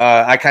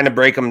 I kind of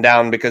break them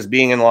down, because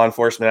being in law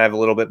enforcement, I have a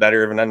little bit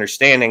better of an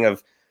understanding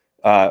of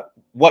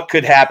what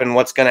could happen,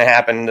 what's going to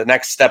happen, the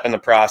next step in the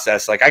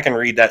process. Like I can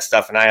read that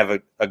stuff and I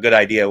have a good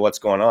idea of what's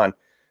going on.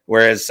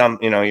 Whereas some,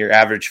 your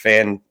average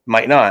fan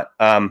might not.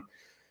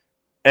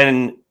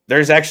 And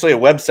there's actually a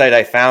website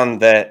I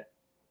found that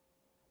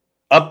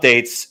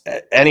updates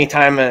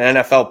anytime an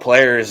NFL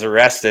player is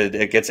arrested,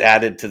 it gets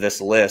added to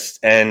this list.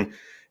 And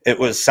it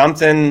was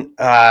something,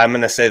 I'm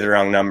going to say the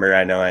wrong number.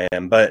 I know I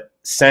am, but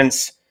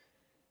since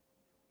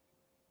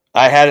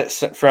I had it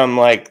from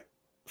like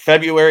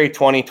February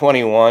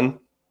 2021,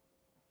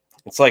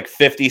 it's like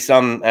 50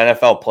 some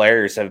NFL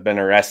players have been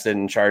arrested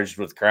and charged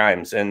with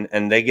crimes, and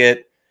they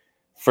get,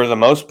 for the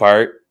most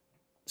part,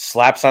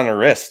 slaps on the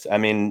wrist. I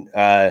mean,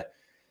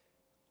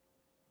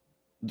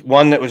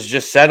 one that was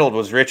just settled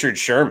was Richard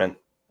Sherman.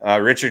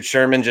 Richard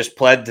Sherman just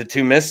pled to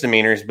 2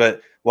 misdemeanors,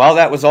 but while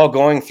that was all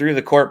going through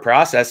the court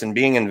process and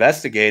being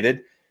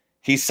investigated,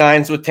 he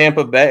signs with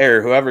Tampa Bay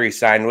or whoever he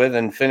signed with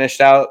and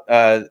finished out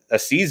a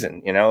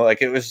season.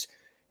 Like it was,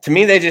 to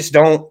me, they just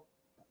don't.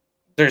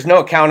 There's no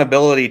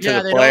accountability to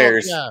the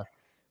players.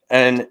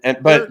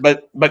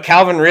 But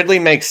Calvin Ridley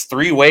makes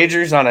 3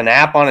 wagers on an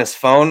app on his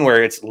phone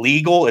where it's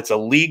legal. It's a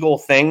legal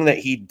thing that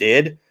he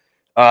did.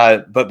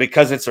 But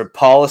because it's a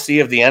policy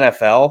of the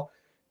NFL,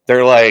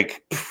 they're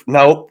like,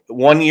 nope,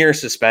 1 year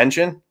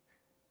suspension.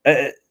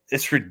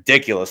 It's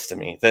ridiculous to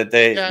me that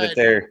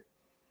they're.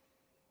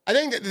 I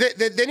think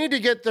that they need to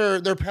get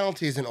their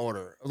penalties in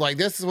order. Like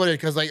this is what it,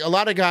 because like a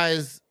lot of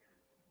guys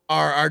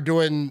are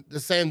doing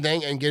the same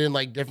thing and getting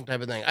like different type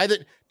of thing. I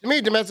think, to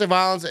me, domestic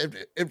violence,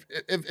 if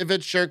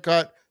it's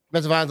shortcut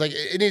domestic violence, like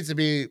it needs to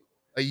be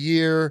a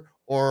year,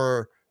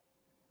 or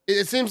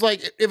it seems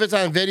like if it's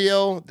on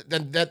video,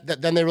 then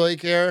they really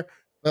care.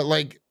 But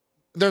like,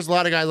 there's a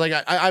lot of guys like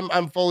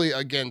I'm fully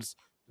against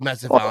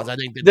domestic violence. I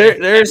think that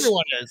there's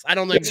everyone is. I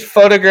don't think it's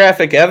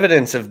photographic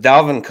evidence of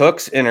Dalvin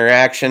Cook's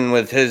interaction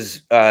with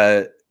his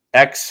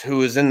ex, who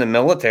was in the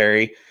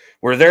military,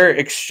 where they're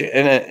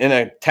in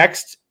a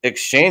text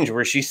exchange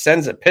where she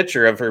sends a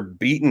picture of her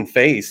beaten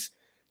face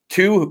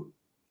to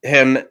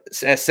him,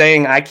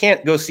 saying, "I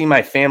can't go see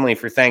my family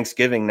for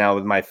Thanksgiving now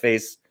with my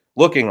face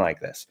looking like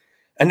this."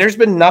 And there's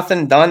been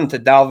nothing done to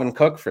Dalvin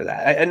Cook for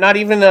that, and not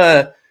even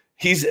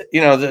he's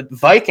the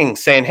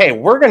Vikings saying, "Hey,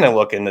 we're going to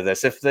look into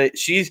this." If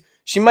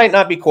she might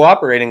not be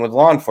cooperating with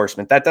law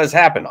enforcement, that does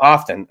happen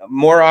often,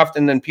 more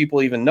often than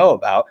people even know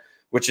about.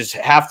 Which is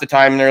half the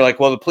time they're like,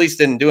 "Well, the police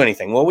didn't do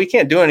anything." Well, we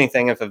can't do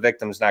anything if a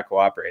victim's not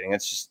cooperating.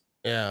 It's just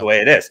the way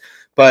it is.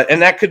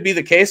 And that could be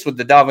the case with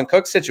the Dalvin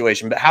Cook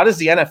situation. But how does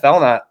the NFL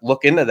not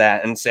look into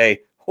that and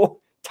say, "Oh,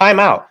 time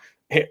out.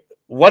 Hey,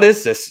 what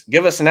is this?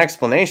 Give us an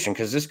explanation,"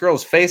 because this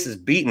girl's face is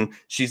beaten.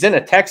 She's in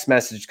a text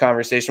message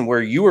conversation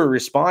where you were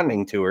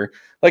responding to her.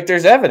 Like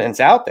there's evidence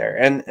out there,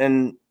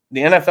 and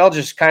the NFL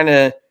just kind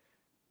of,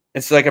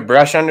 it's like a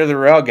brush under the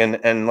rug,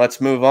 and let's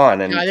move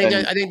on. And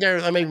I think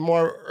they're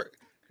more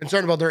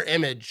concerned about their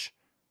image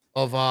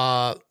of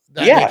that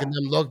making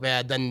them look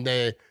bad than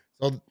the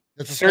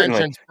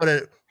suspensions put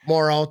it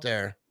more out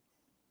there.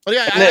 But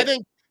yeah, I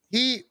think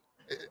he,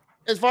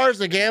 as far as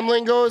the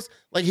gambling goes,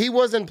 like he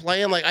wasn't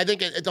playing. Like I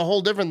think it's a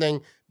whole different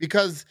thing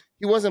because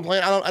he wasn't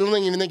playing. I don't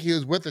even think he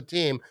was with the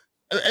team.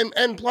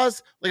 And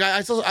plus, like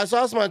I saw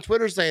someone on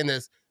Twitter saying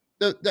this: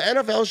 the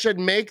NFL should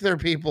make their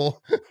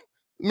people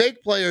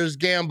make players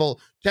gamble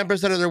 10%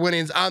 of their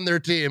winnings on their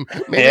team.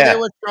 Maybe they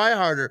would try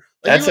harder.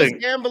 Like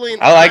gambling.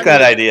 I like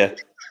that idea.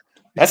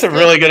 That's a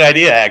really good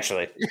idea,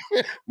 actually.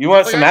 You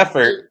want some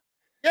effort.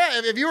 Yeah,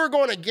 if you were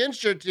going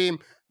against your team,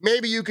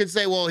 maybe you could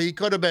say, well, he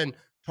could have been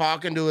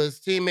talking to his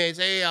teammates.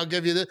 Hey, I'll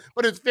give you this.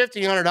 But it's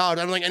 $1,500. I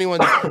don't think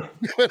anyone's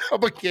giving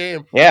up a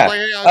game. Yeah. Like,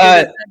 hey,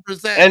 I'll give you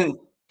 10%.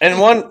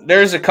 And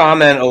there's a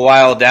comment a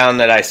while down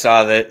that I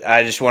saw that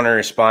I just want to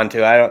respond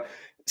to.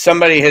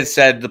 Somebody has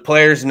said the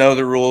players know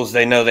the rules.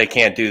 They know they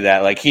can't do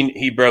that. Like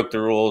he broke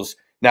the rules.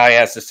 Now he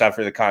has to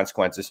suffer the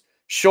consequences.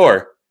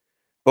 Sure.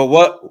 But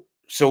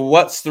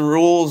what's the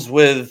rules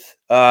with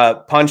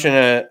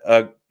punching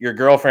your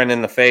girlfriend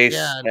in the face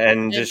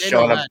and just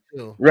showing up?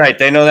 Right.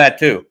 They know that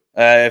too.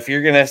 If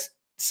you're going to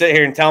sit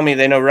here and tell me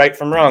they know right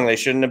from wrong, they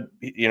shouldn't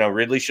have,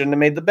 Ridley shouldn't have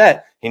made the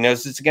bet. He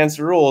knows it's against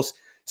the rules.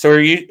 So are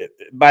you,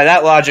 by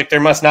that logic, there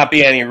must not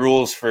be any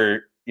rules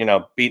for,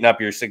 beating up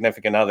your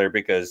significant other,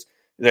 because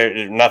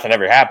nothing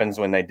ever happens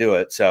when they do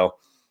it. So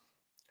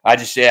I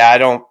think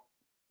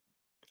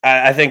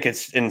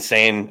it's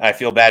insane. I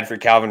feel bad for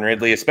Calvin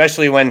Ridley,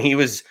 especially when he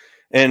was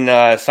in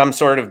some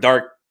sort of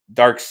dark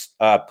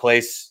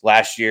place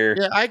last year,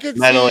 Yeah, I could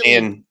mentally, see,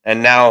 like,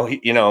 and now he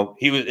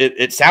was.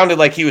 It sounded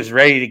like he was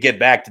ready to get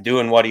back to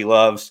doing what he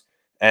loves,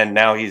 and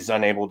now he's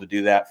unable to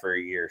do that for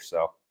a year.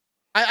 So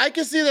I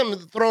can see them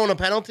throwing a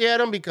penalty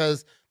at him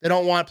because they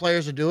don't want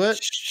players to do it.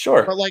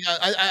 sure, But like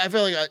I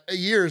feel like a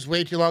year is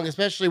way too long,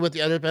 especially with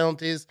the other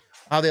penalties,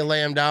 how they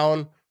lay him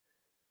down.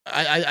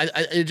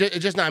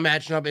 It's just not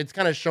matching up. It's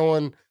kind of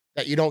showing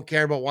that you don't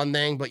care about one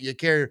thing, but you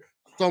care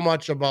so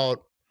much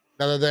about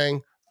another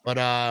thing. But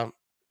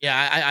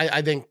yeah,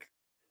 I think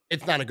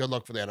it's not a good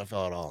look for the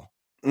NFL at all.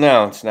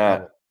 no, it's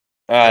not.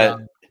 But,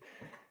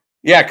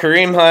 Yeah,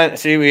 Kareem Hunt.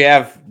 See, we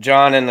have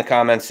John in the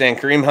comments saying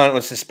Kareem Hunt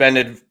was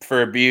suspended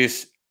for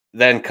abuse,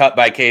 then cut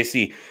by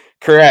KC.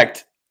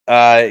 Correct.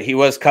 He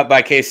was cut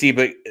by KC,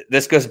 but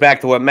this goes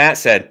back to what Matt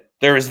said.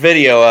 There was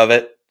video of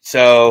it.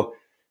 So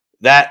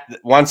that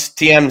once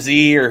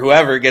TMZ or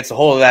whoever gets a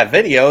hold of that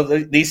video,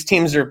 these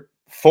teams are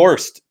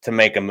forced to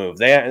make a move.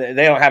 They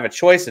don't have a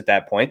choice at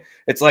that point.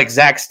 It's like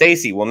Zach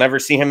Stacy. We'll never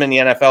see him in the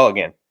NFL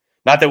again.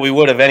 Not that we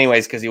would have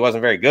anyways, because he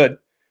wasn't very good.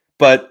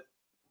 But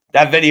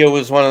that video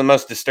was one of the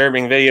most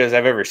disturbing videos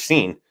I've ever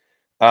seen.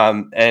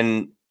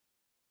 And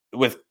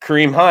with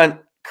Kareem Hunt,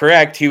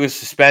 correct, he was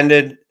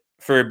suspended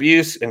for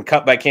abuse and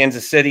cut by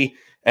Kansas City,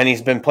 and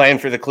he's been playing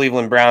for the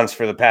Cleveland Browns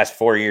for the past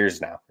 4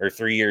 years now, or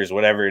 3 years,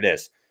 whatever it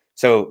is.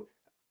 So,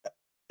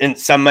 and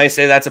some might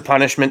say that's a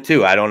punishment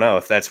too. I don't know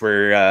if that's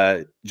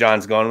where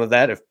John's going with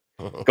that. If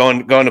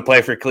going to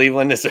play for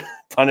Cleveland is a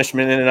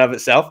punishment in and of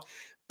itself,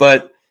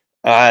 but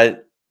yeah,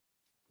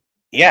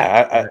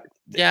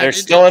 they're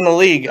still in the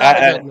league.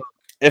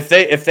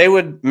 If they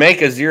would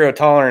make a zero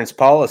tolerance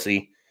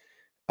policy,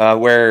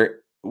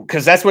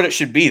 because that's what it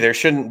should be. There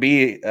shouldn't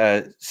be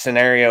a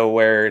scenario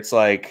where it's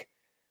like,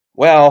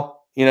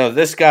 well,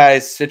 this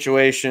guy's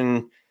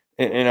situation,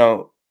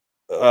 there's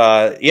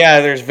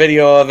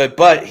video of it,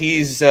 but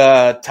he's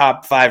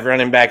top 5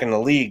 running back in the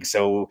league,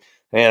 so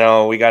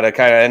we got to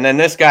kind of. And then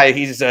this guy,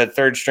 he's a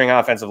third string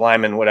offensive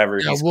lineman, whatever.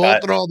 Yeah,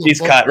 he's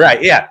cut,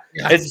 right? Yeah.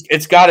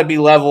 It's got to be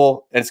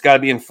level. It's got to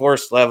be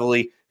enforced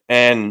levelly.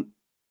 And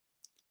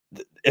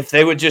if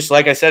they would just,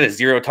 like I said, a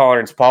zero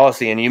tolerance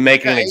policy, and you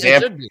make an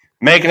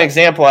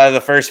example out of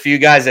the first few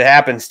guys it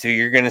happens to,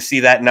 you're going to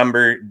see that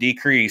number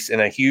decrease in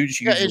a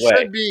huge way. It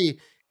should be.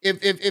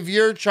 If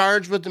you're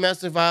charged with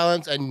domestic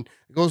violence and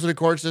it goes to the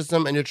court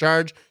system and you're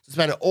charged,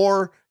 suspended,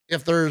 or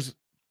if there's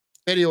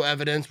video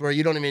evidence where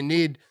you don't even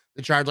need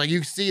the charge, like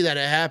you see that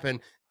it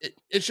happened,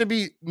 it should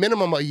be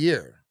minimum a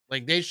year.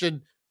 Like they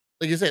should,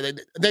 like you say,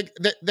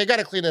 they got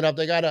to clean it up.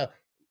 They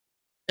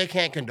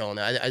can't condone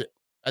that.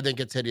 I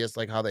think it's hideous,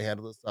 like how they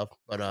handle this stuff.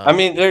 But I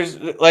mean, there's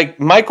like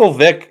Michael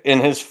Vick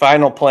in his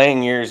final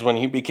playing years when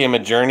he became a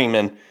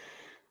journeyman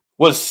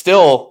was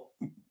still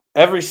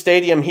every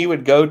stadium he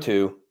would go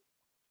to.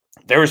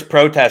 There was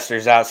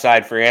protesters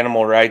outside for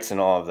animal rights and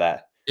all of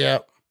that. Yeah.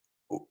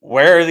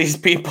 Where are these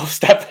people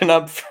stepping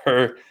up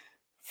for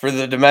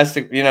the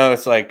domestic?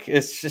 It's like,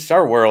 it's just,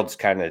 our world's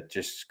kind of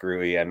just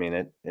screwy. I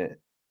mean, it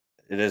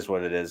is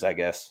what it is, I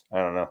guess. I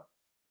don't know.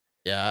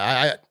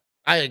 Yeah,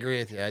 I agree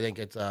with you. I think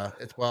it's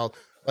wild.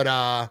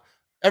 But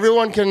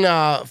everyone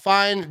can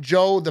find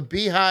Joe the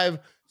Beehive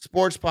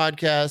Sports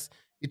Podcast.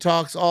 He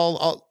talks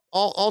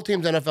all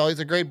teams NFL. He's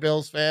a great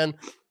Bills fan,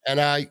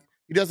 and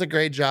he does a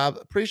great job.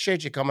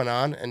 Appreciate you coming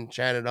on and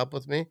chatting up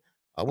with me.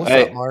 What's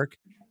up, Mark?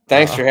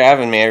 Thanks for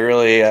having me. I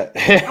really.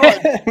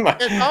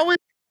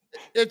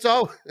 It's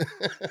always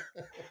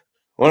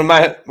one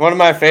of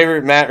my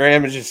favorite Matt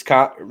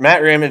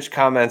Ramage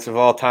comments of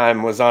all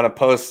time was on a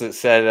post that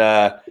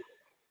said,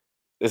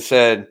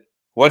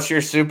 "What's your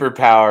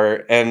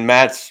superpower?" And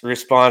Matt's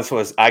response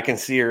was, "I can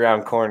see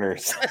around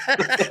corners."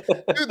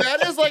 Dude, that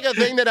is like a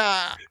thing that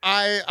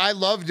I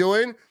love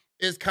doing,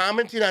 is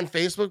commenting on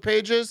Facebook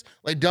pages.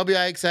 Like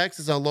WIXX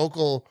is a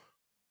local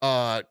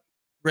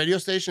radio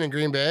station in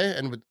Green Bay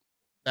and with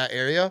that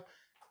area.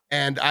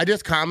 And I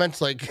just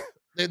comment, like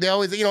they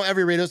always,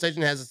 every radio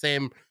station has the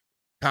same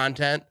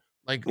content,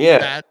 like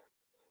that.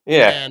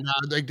 Yeah. And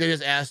like they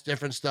just ask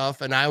different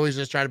stuff, and I always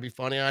just try to be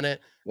funny on it.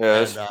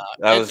 Yeah,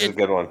 that was a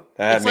good one.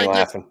 That had me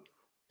laughing.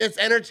 It's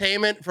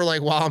entertainment for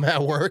like while I'm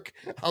at work.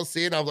 I'll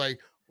see it and I'm like,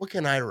 what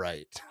can I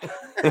write?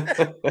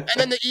 And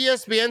then the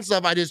ESPN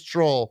stuff, I just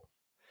troll.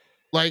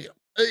 Like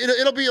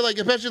it'll be like,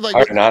 especially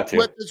like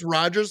with this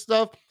Rodgers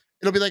stuff,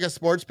 it'll be like a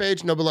sports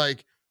page, and they'll be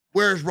like,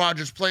 where's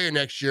Rodgers playing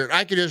next year? And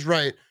I could just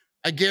write,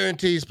 I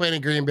guarantee he's playing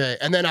in Green Bay,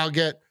 and then I'll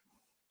get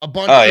a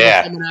bunch of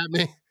people coming at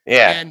me.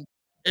 Yeah, and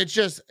it's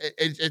just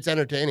it's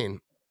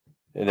entertaining.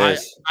 It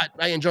is.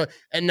 I enjoy it.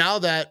 And now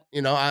that,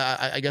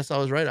 I guess I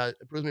was right.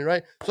 It proves me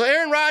right. So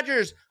Aaron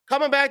Rodgers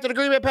coming back to the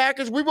Green Bay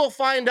Packers. We will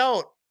find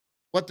out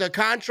what the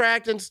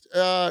contract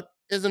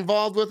is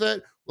involved with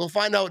it. We'll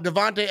find out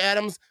Davante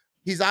Adams.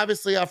 He's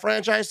obviously a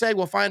franchise tag.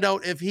 We'll find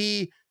out if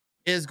he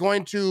is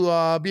going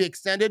to be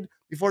extended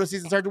before the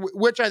season starts,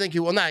 which I think he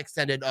will not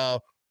extended,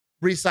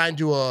 re-signed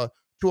to a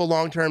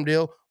long-term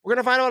deal. We're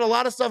going to find out a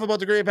lot of stuff about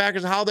the Green Bay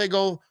Packers, how they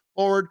go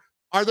forward.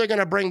 Are they going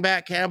to bring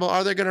back Campbell?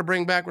 Are they going to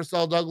bring back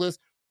Rasul Douglas?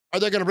 Are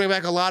they going to bring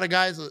back a lot of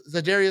guys?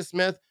 Zadarius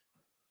Smith,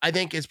 I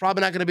think, is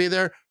probably not going to be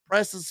there.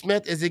 Preston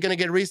Smith, is he going to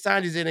get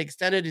re-signed? Is he going to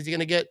extend it? Is he going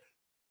to get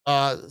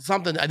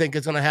something? I think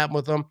it's going to happen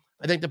with them.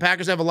 I think the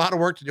Packers have a lot of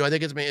work to do. I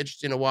think it's going to be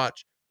interesting to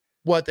watch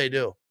what they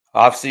do.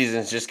 Off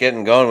season's just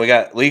getting going. We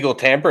got legal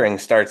tampering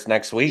starts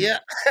next week. Yeah.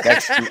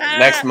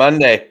 next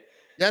Monday.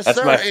 Yes, that's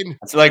sir.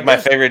 That's like my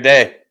favorite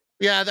day.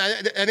 Yeah,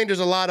 I think there's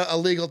a lot of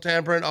illegal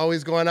tampering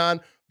always going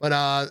on,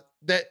 but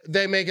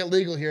they make it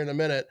legal here in a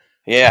minute.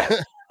 Yeah.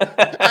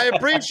 I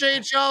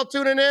appreciate y'all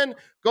tuning in.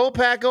 Go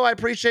Paco. I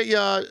appreciate you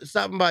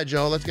stopping by,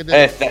 Joe. Let's get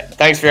this. Hey,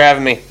 thanks for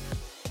having me.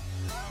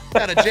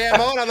 Got to jam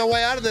out on the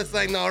way out of this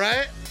thing, though,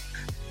 right?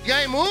 You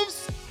got any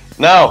moves?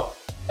 No.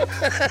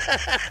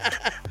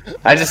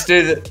 I just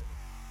do that.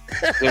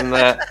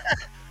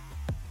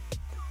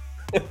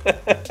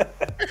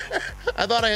 I thought I